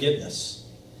on forgiveness.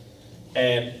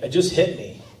 And it just hit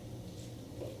me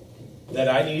that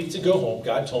I needed to go home.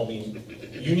 God told me,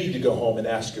 you need to go home and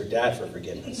ask your dad for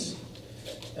forgiveness.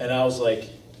 And I was like,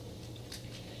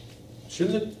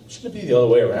 shouldn't it be the other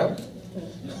way around?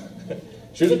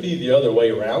 Shouldn't it be the other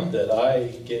way around that I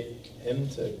get him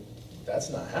to? That's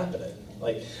not happening.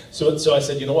 Like, so I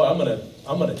said, you know what? I'm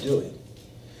gonna do it.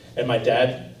 And my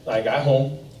dad, I got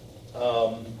home,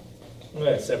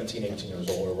 17, 18 years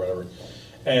old or whatever,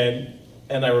 and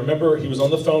I remember he was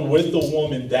on the phone with the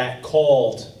woman that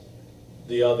called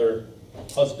the other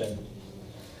husband,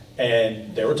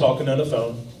 and they were talking on the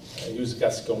phone. He was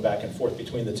going back and forth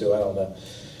between the two. I don't know.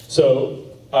 So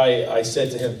I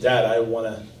said to him, Dad, I want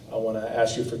to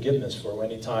ask you forgiveness for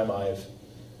any time I've,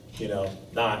 you know,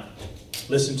 not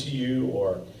listened to you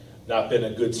or not been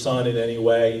a good son in any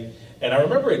way. And I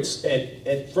remember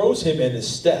it froze him in his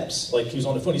steps. Like, he was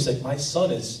on the phone, he's like, my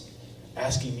son is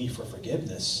asking me for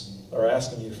forgiveness, or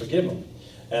asking me to forgive him.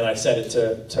 And I said it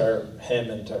to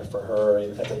him and for her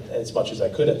as much as I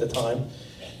could at the time.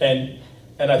 And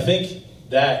I think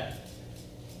that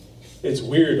it's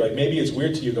weird, like maybe it's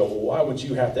weird to you, go, well, why would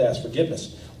you have to ask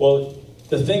forgiveness? Well,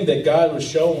 the thing that God was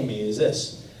showing me is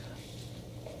this.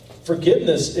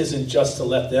 Forgiveness isn't just to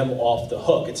let them off the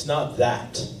hook. It's not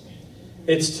that.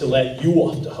 It's to let you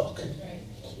off the hook.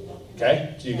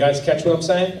 Okay? Do you guys catch what I'm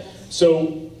saying?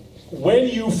 So when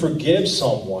you forgive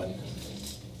someone,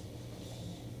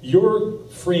 you're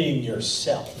freeing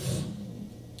yourself.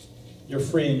 You're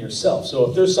freeing yourself. So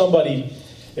if there's somebody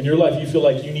in your life you feel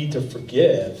like you need to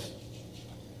forgive,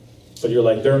 but you're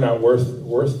like, they're not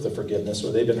worth the forgiveness,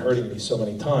 or they've been hurting me so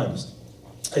many times,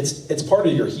 it's part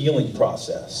of your healing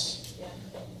process.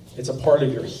 It's a part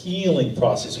of your healing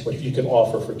process when you can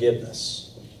offer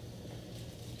forgiveness.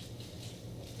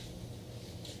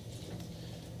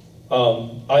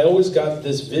 I always got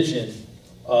this vision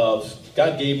of,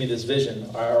 God gave me this vision,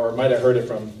 or I might have heard it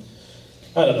from,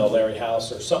 I don't know, Larry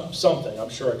House or something. I'm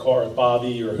sure I caught it,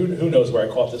 Bobby, or who knows where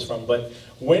I caught this from. But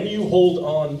when you hold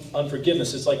on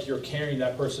unforgiveness, it's like you're carrying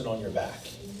that person on your back.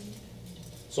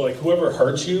 So like whoever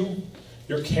hurts you,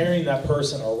 you're carrying that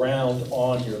person around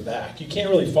on your back. You can't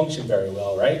really function very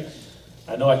well, right?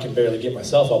 I know I can barely get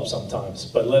myself up sometimes,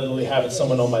 but literally having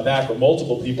someone on my back or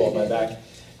multiple people on my back,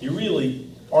 you really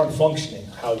aren't functioning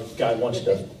how God wants you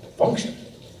to function.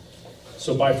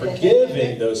 So by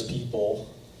forgiving those people,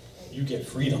 you get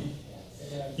freedom.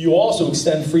 You also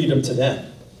extend freedom to them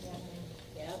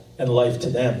and life to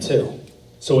them too.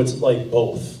 So it's like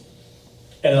both.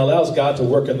 And it allows God to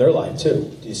work in their life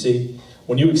too. Do you see?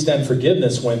 When you extend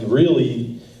forgiveness when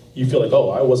really you feel like,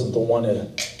 oh, I wasn't the one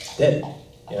that did it,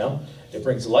 you know? It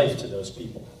brings life to those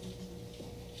people.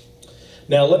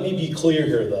 Now, let me be clear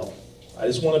here, though. I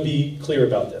just want to be clear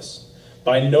about this.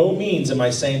 By no means am I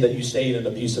saying that you stay in an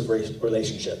abusive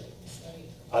relationship.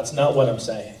 That's not what I'm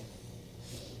saying.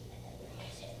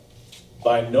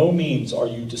 By no means are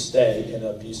you to stay in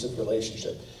an abusive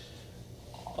relationship.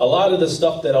 A lot of the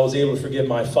stuff that I was able to forgive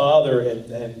my father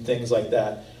and things like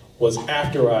that was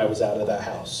after I was out of that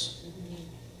house.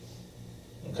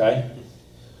 Okay?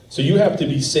 So you have to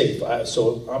be safe.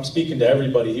 So I'm speaking to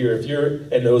everybody here. If you're,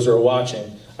 and those who are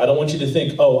watching, I don't want you to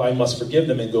think, oh, I must forgive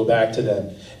them and go back to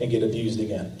them and get abused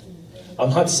again. I'm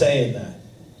not saying that.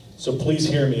 So please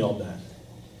hear me on that.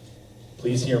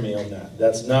 Please hear me on that.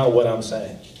 That's not what I'm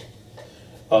saying.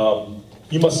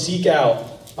 You must seek out,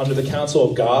 under the counsel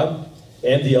of God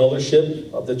and the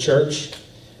eldership of the church,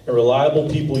 and reliable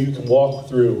people you can walk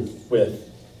through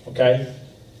with, okay?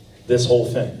 This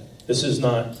whole thing. This is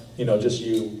not, just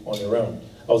you on your own.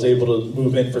 I was able to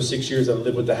move in for 6 years and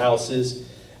live with the houses,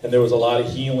 and there was a lot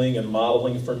of healing and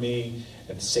modeling for me,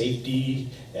 and safety,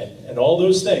 and all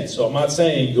those things. So I'm not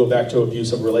saying go back to an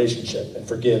abusive relationship and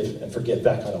forgive and forget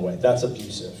that kind of way. That's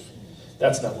abusive.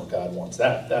 That's not what God wants.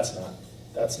 That's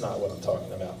not what I'm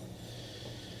talking about.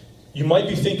 You might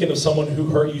be thinking of someone who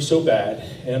hurt you so bad,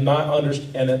 and I'm not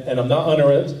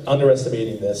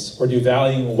underestimating this or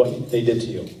devaluing what they did to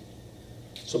you.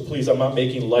 So please, I'm not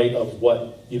making light of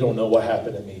what you don't know what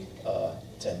happened to me,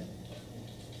 Tim.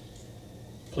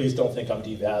 Please don't think I'm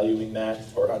devaluing that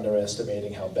or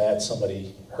underestimating how bad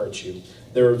somebody hurt you.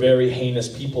 There are very heinous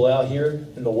people out here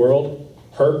in the world,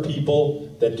 hurt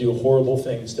people that do horrible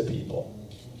things to people.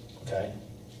 Okay?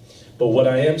 But what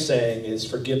I am saying is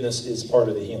forgiveness is part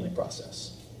of the healing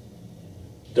process.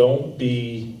 Don't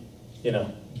be,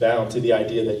 bound to the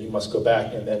idea that you must go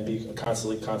back and then be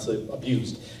constantly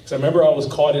abused. Because I remember I was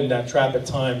caught in that trap at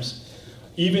times,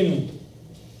 even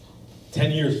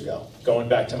 10 years ago, going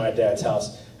back to my dad's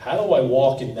house. How do I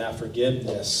walk in that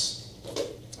forgiveness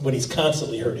when he's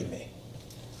constantly hurting me?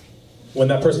 When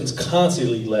that person's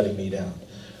constantly letting me down?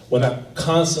 When I'm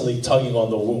constantly tugging on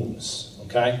the wounds,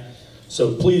 okay?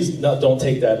 So please don't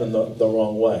take that in the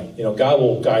wrong way. God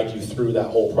will guide you through that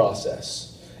whole process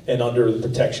and under the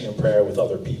protection and prayer with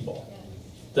other people.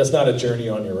 That's not a journey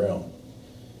on your own,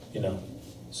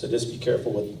 So just be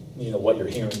careful with, what you're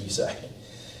hearing me say.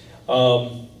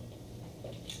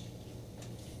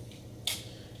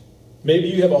 Maybe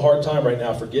you have a hard time right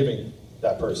now forgiving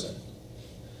that person.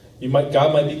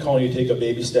 God might be calling you to take a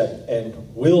baby step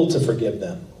and will to forgive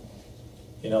them.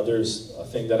 There's a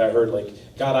thing that I heard like,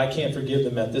 God, I can't forgive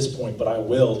them at this point, but I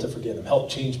will to forgive them. Help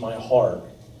change my heart.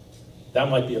 That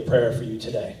might be a prayer for you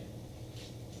today.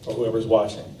 Or whoever's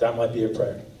watching. That might be a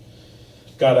prayer.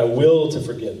 God, I will to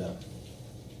forgive them.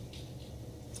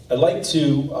 I'd like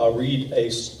to read a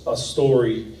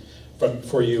story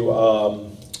for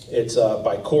you. It's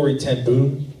by Corrie ten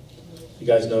Boom. You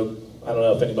guys know, I don't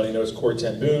know if anybody knows Corrie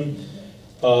ten Boom.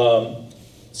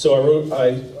 So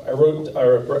I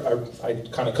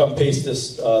kind of cut and paste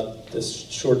this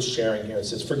short sharing here. It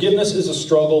says, forgiveness is a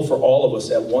struggle for all of us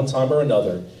at one time or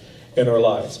another in our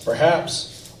lives.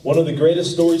 Perhaps one of the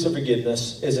greatest stories of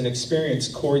forgiveness is an experience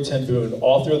Corrie ten Boom,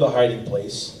 author of The Hiding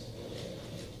Place,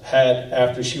 had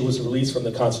after she was released from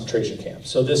the concentration camp.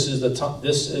 So this is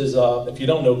if you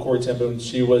don't know Corrie ten Boom,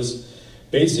 she was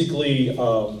basically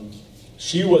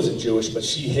she wasn't Jewish, but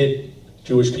she hid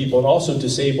Jewish people and also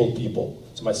disabled people.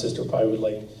 So my sister probably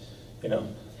would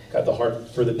got the heart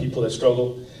for the people that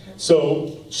struggle.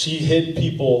 So she hid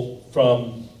people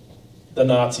from the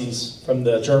Nazis, from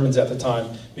the Germans at the time,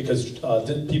 because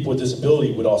people with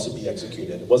disability would also be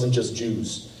executed. It wasn't just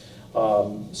Jews.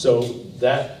 So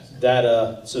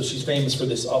she's famous for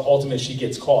this. Ultimately, she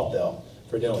gets caught, though,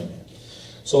 for doing it.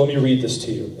 So let me read this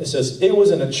to you. It says, it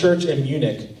was in a church in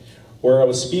Munich where I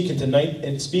was speaking in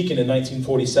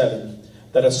 1947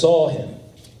 that I saw him.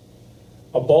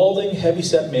 A balding,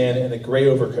 heavy-set man in a gray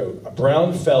overcoat, a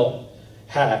brown felt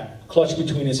hat clutched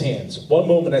between his hands. One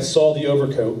moment I saw the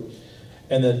overcoat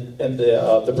and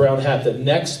the brown hat. The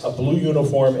next, a blue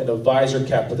uniform and a visor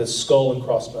cap with a skull and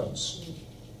crossbones.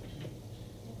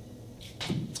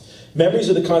 Memories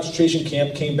of the concentration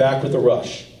camp came back with a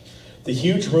rush. The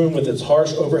huge room with its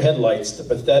harsh overhead lights, the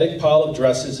pathetic pile of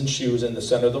dresses and shoes in the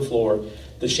center of the floor,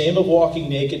 the shame of walking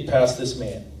naked past this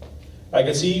man. I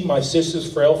could see my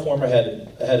sister's frail form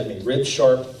ahead of me, ribs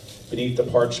sharp beneath the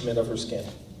parchment of her skin.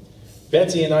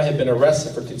 Betsy and I had been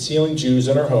arrested for concealing Jews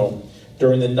in our home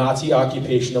during the Nazi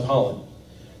occupation of Holland.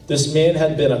 This man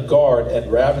had been a guard at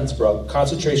Ravensbrück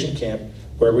concentration camp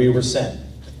where we were sent.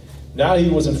 Now he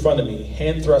was in front of me,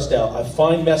 hand thrust out. A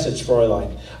fine message,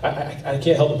 Fräulein. I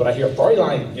can't help it, but I hear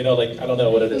Fräulein. You know, like, I don't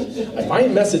know what it is. A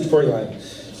fine message,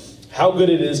 Fräulein. How good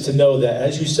it is to know that,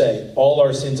 as you say, all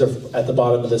our sins are at the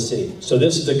bottom of the sea. So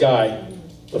this is the guy,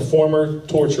 the former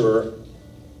torturer,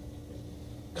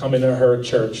 coming to her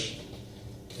church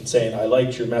and saying, I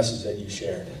liked your message that you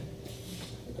shared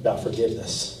about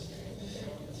forgiveness.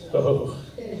 Oh.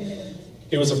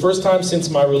 It was the first time since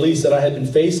my release that I had been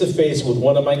face to face with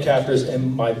one of my captors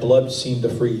and my blood seemed to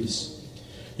freeze.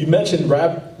 You mentioned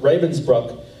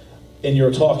Ravensbrück in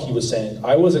your talk, he was saying.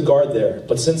 I was a guard there,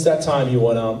 but since that time, he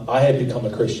went on, I had become a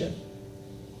Christian.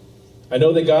 I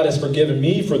know that God has forgiven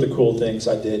me for the cruel things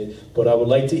I did, but I would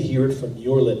like to hear it from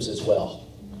your lips as well.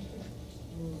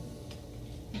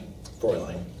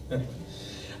 Fräulein.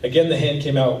 Again, the hand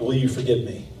came out, will you forgive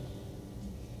me?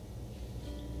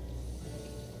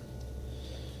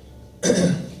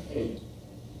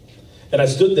 And I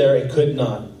stood there and could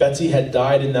not. Betsy had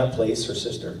died in that place, her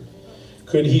sister.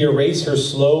 Could he erase her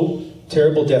slow,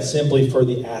 terrible death simply for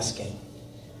the asking?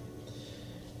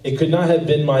 It could not have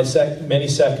been many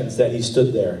seconds that he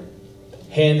stood there,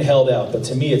 hand held out, but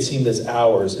to me it seemed as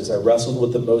hours as I wrestled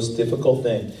with the most difficult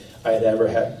thing I had ever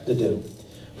had to do.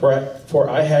 For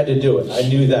I had to do it. I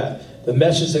knew that. The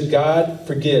message that God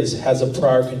forgives has a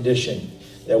prior condition,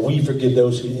 that we forgive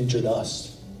those who injured us.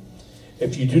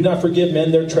 If you do not forgive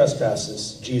men their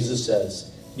trespasses, Jesus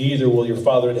says, neither will your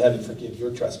Father in heaven forgive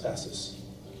your trespasses.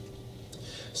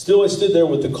 Still I stood there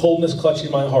with the coldness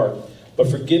clutching my heart, but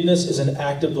forgiveness is an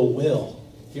act of the will.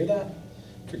 Hear that?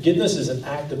 Forgiveness is an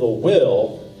act of the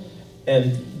will,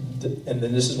 and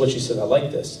then this is what she said, I like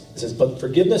this. It says, but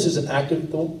forgiveness is an act of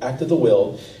the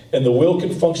will, and the will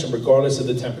can function regardless of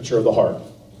the temperature of the heart.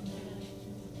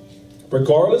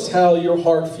 Regardless how your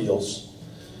heart feels,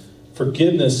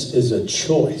 forgiveness is a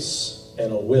choice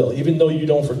and a will. Even though you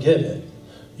don't forgive it,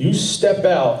 you step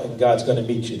out and God's going to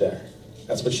meet you there.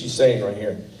 That's what she's saying right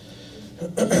here.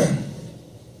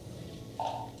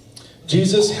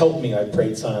 Jesus, help me, I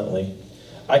prayed silently.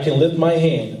 I can lift my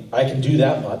hand. I can do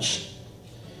that much.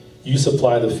 You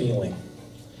supply the feeling.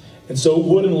 And so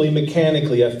woodenly,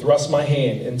 mechanically, I thrust my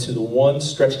hand into the one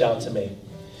stretched out to me.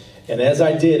 And as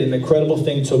I did, an incredible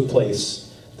thing took place.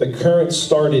 The current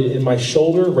started in my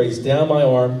shoulder, raced down my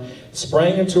arm,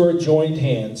 sprang into her joined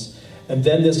hands, and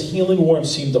then this healing warmth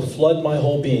seemed to flood my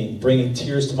whole being, bringing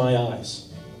tears to my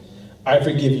eyes. I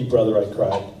forgive you, brother, I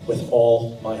cried, with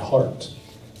all my heart.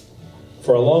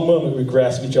 For a long moment we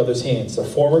grasped each other's hands, the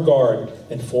former guard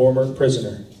and former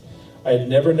prisoner. I had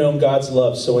never known God's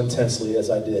love so intensely as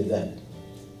I did then.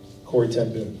 Corrie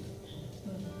ten Boom.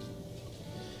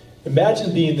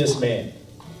 Imagine being this man.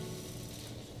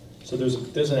 So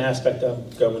there's an aspect I'm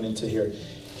going into here.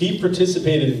 He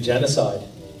participated in genocide,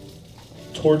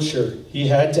 torture. He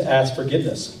had to ask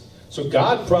forgiveness. So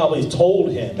God probably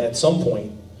told him at some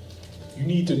point, you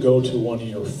need to go to one of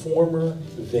your former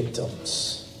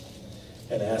victims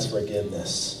and ask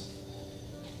forgiveness.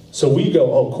 So we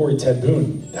go, oh, Corrie ten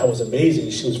Boom, that was amazing.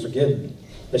 She was forgiven,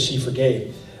 that she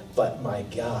forgave. But my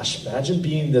gosh, imagine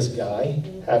being this guy,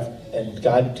 and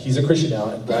God, he's a Christian now,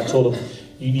 and God told him,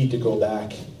 you need to go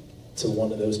back to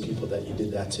one of those people that you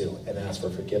did that to and ask for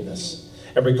forgiveness.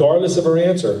 And regardless of her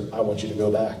answer, I want you to go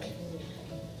back.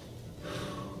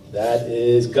 That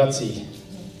is gutsy.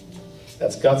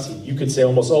 That's gutsy. You could say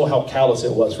almost, oh, how callous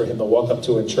it was for him to walk up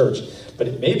to in church.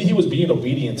 But maybe he was being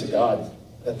obedient to God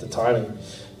at the time and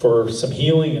for some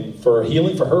healing and for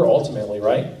healing for her ultimately,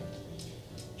 right?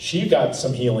 She got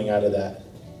some healing out of that.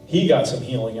 He got some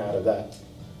healing out of that.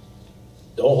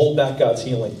 Don't hold back God's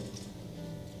healing.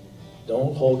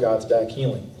 Don't hold God's back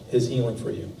healing, his healing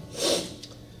for you.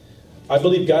 I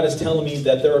believe God is telling me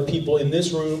that there are people in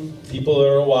this room, people that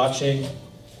are watching,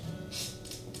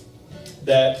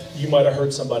 that you might have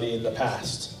hurt somebody in the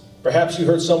past. Perhaps you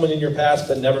hurt someone in your past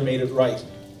but never made it right.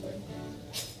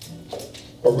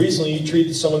 Or recently you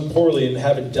treated someone poorly and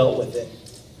haven't dealt with it.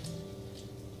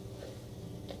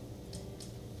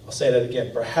 I'll say that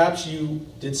again. Perhaps you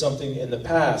did something in the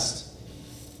past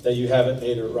that you haven't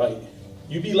made it right.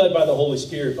 You be led by the Holy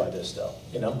Spirit by this, though.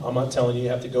 I'm not telling you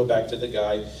have to go back to the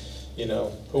guy,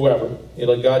 whoever.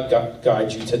 Let God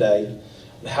guide you today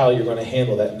and how you're going to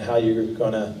handle that and how you're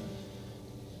going to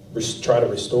try to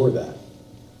restore that.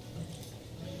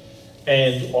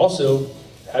 And also,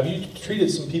 have you treated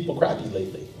some people crappy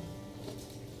lately?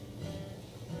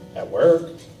 At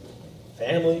work,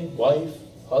 family, wife,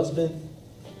 husband,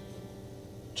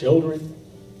 children.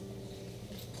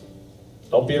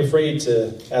 Don't be afraid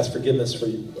to ask forgiveness for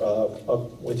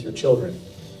with your children.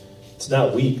 It's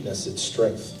not weakness, it's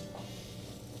strength.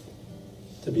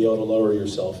 to be able to lower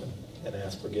yourself and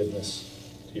ask forgiveness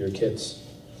to your kids.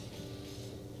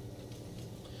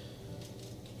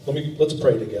 Let's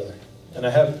pray together. And I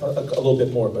have a little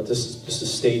bit more, but this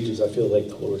is stages. I feel like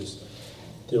the Lord is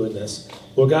doing this.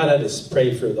 Lord God, I just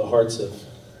pray for the hearts of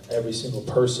every single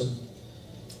person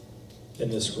in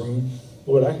this room.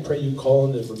 Lord, I pray you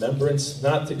call into remembrance,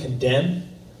 not to condemn,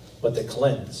 but to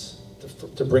cleanse,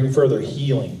 to bring further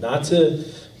healing, not to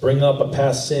bring up a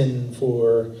past sin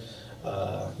for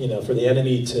the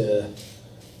enemy to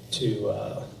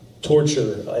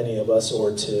torture any of us,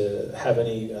 or to have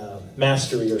any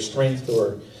mastery or strength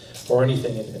or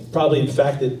anything. And probably, in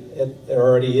fact, it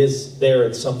already is there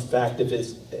in some fact, if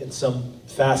it's in some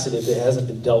facet, if it hasn't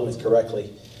been dealt with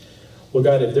correctly. Well,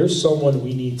 God, if there's someone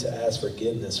we need to ask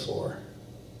forgiveness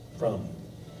from,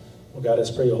 well, God, I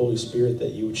just pray, the Holy Spirit,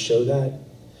 that you would show that.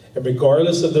 And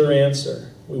regardless of their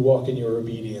answer, we walk in your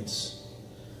obedience.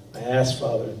 I ask,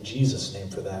 Father, in Jesus' name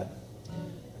for that.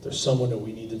 If there's someone that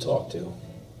we need to talk to.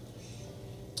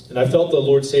 And I felt the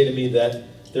Lord say to me that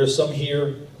there's some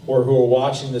here or who are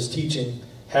watching this teaching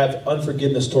have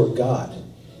unforgiveness toward God.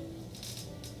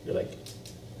 You're like,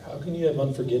 how can you have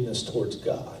unforgiveness towards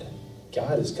God?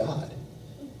 God is God.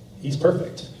 He's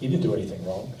perfect. He didn't do anything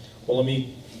wrong. Well, let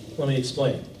me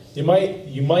explain. You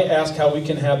might ask how we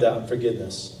can have that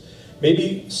unforgiveness.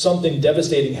 Maybe something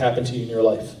devastating happened to you in your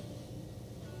life.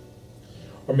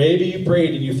 Or maybe you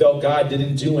prayed and you felt God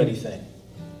didn't do anything.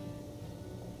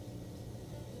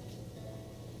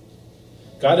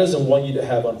 God doesn't want you to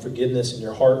have unforgiveness in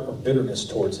your heart or bitterness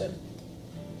towards him.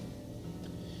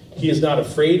 He is not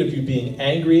afraid of you being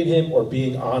angry at him or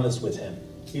being honest with him.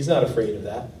 He's not afraid of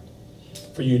that.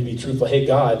 For you to be truthful. Hey,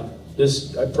 God,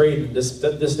 I prayed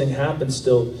this thing happened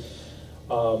still.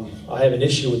 I have an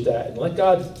issue with that. And let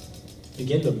God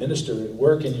begin to minister and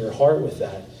work in your heart with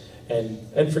that.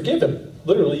 And forgive him.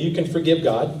 Literally, you can forgive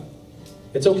God.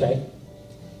 It's okay.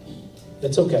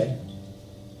 It's okay.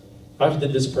 I've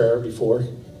did this prayer before.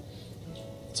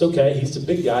 It's okay. He's a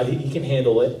big God. He can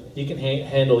handle it. He can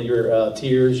handle your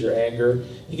tears, your anger.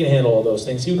 He can handle all those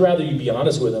things. He would rather you be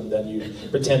honest with him than you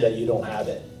pretend that you don't have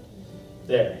it.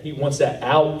 There. He wants that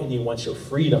out, and he wants your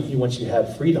freedom. He wants you to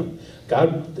have freedom.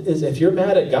 If you're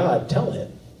mad at God, tell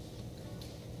him.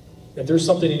 If there's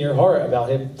something in your heart about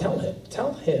him, tell him.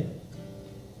 Tell him.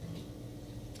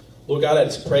 Lord God, I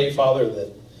just pray, Father,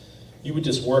 that you would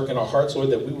just work in our hearts, Lord,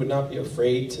 that we would not be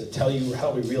afraid to tell you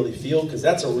how we really feel, because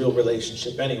that's a real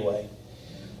relationship anyway.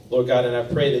 Lord God, and I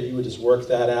pray that you would just work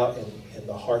that out in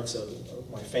the hearts of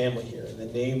my family here, in the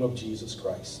name of Jesus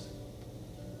Christ.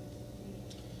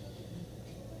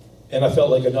 And I felt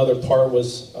like another part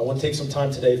was, I want to take some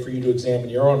time today for you to examine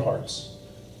your own hearts.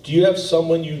 Do you have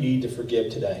someone you need to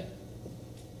forgive today?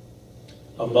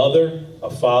 A mother, a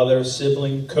father,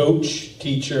 sibling, coach,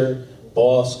 teacher,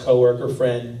 boss, coworker,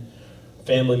 friend,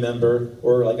 family member,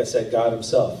 or like I said, God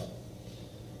himself.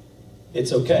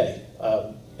 It's okay.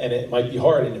 And it might be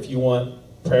hard. And if you want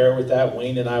prayer with that,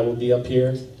 Wayne and I will be up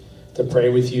here to pray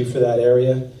with you for that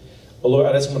area. Well, Lord,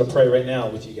 I just want to pray right now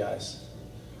with you guys.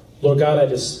 Lord God,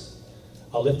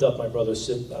 I'll lift up my brothers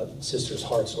and sisters'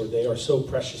 hearts, Lord. They are so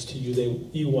precious to you.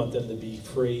 You want them to be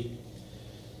free.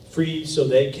 Free so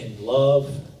they can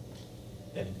love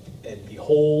and be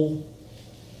whole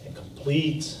and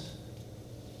complete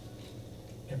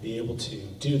and be able to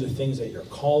do the things that you're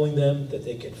calling them, that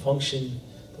they can function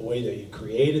the way that you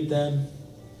created them.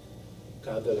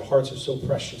 God, their hearts are so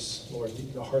precious, Lord.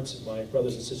 The hearts of my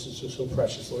brothers and sisters are so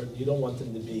precious, Lord. You don't want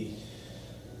them to be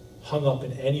hung up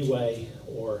in any way,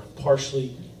 or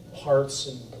partially hearts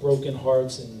and broken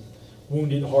hearts and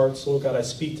wounded hearts. Lord God, I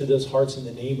speak to those hearts in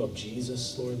the name of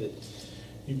Jesus, Lord, that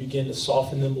you begin to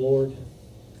soften them, Lord.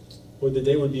 Lord, that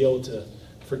they would be able to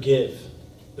forgive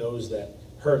those that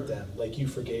hurt them like you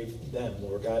forgave them,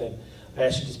 Lord God. And I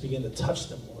ask you to just begin to touch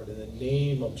them, Lord, in the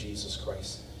name of Jesus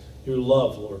Christ. Your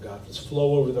love, Lord God, just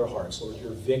flow over their hearts, Lord,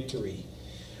 your victory.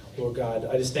 Lord God,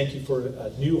 I just thank you for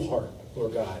a new heart,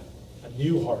 Lord God. A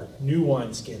new heart, new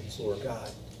wineskins, Lord God.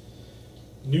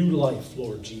 New life,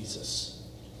 Lord Jesus.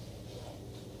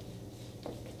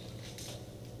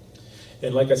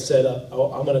 And like I said,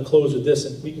 I'm going to close with this,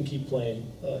 and we can keep playing,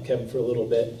 Kevin, for a little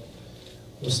bit.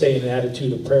 We'll stay in an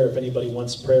attitude of prayer. If anybody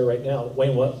wants prayer right now,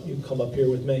 Wayne, you can come up here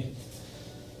with me.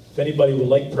 If anybody would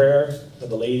like prayer,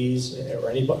 the ladies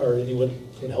or anyone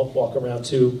can help walk around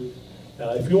too.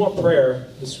 If you want prayer,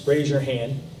 just raise your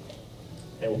hand,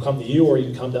 and we'll come to you, or you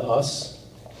can come to us.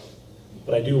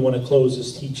 But I do want to close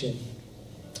this teaching.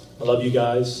 I love you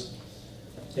guys,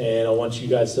 and I want you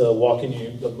guys to walk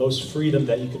in the most freedom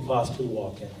that you could possibly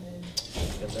walk in.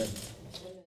 Amen.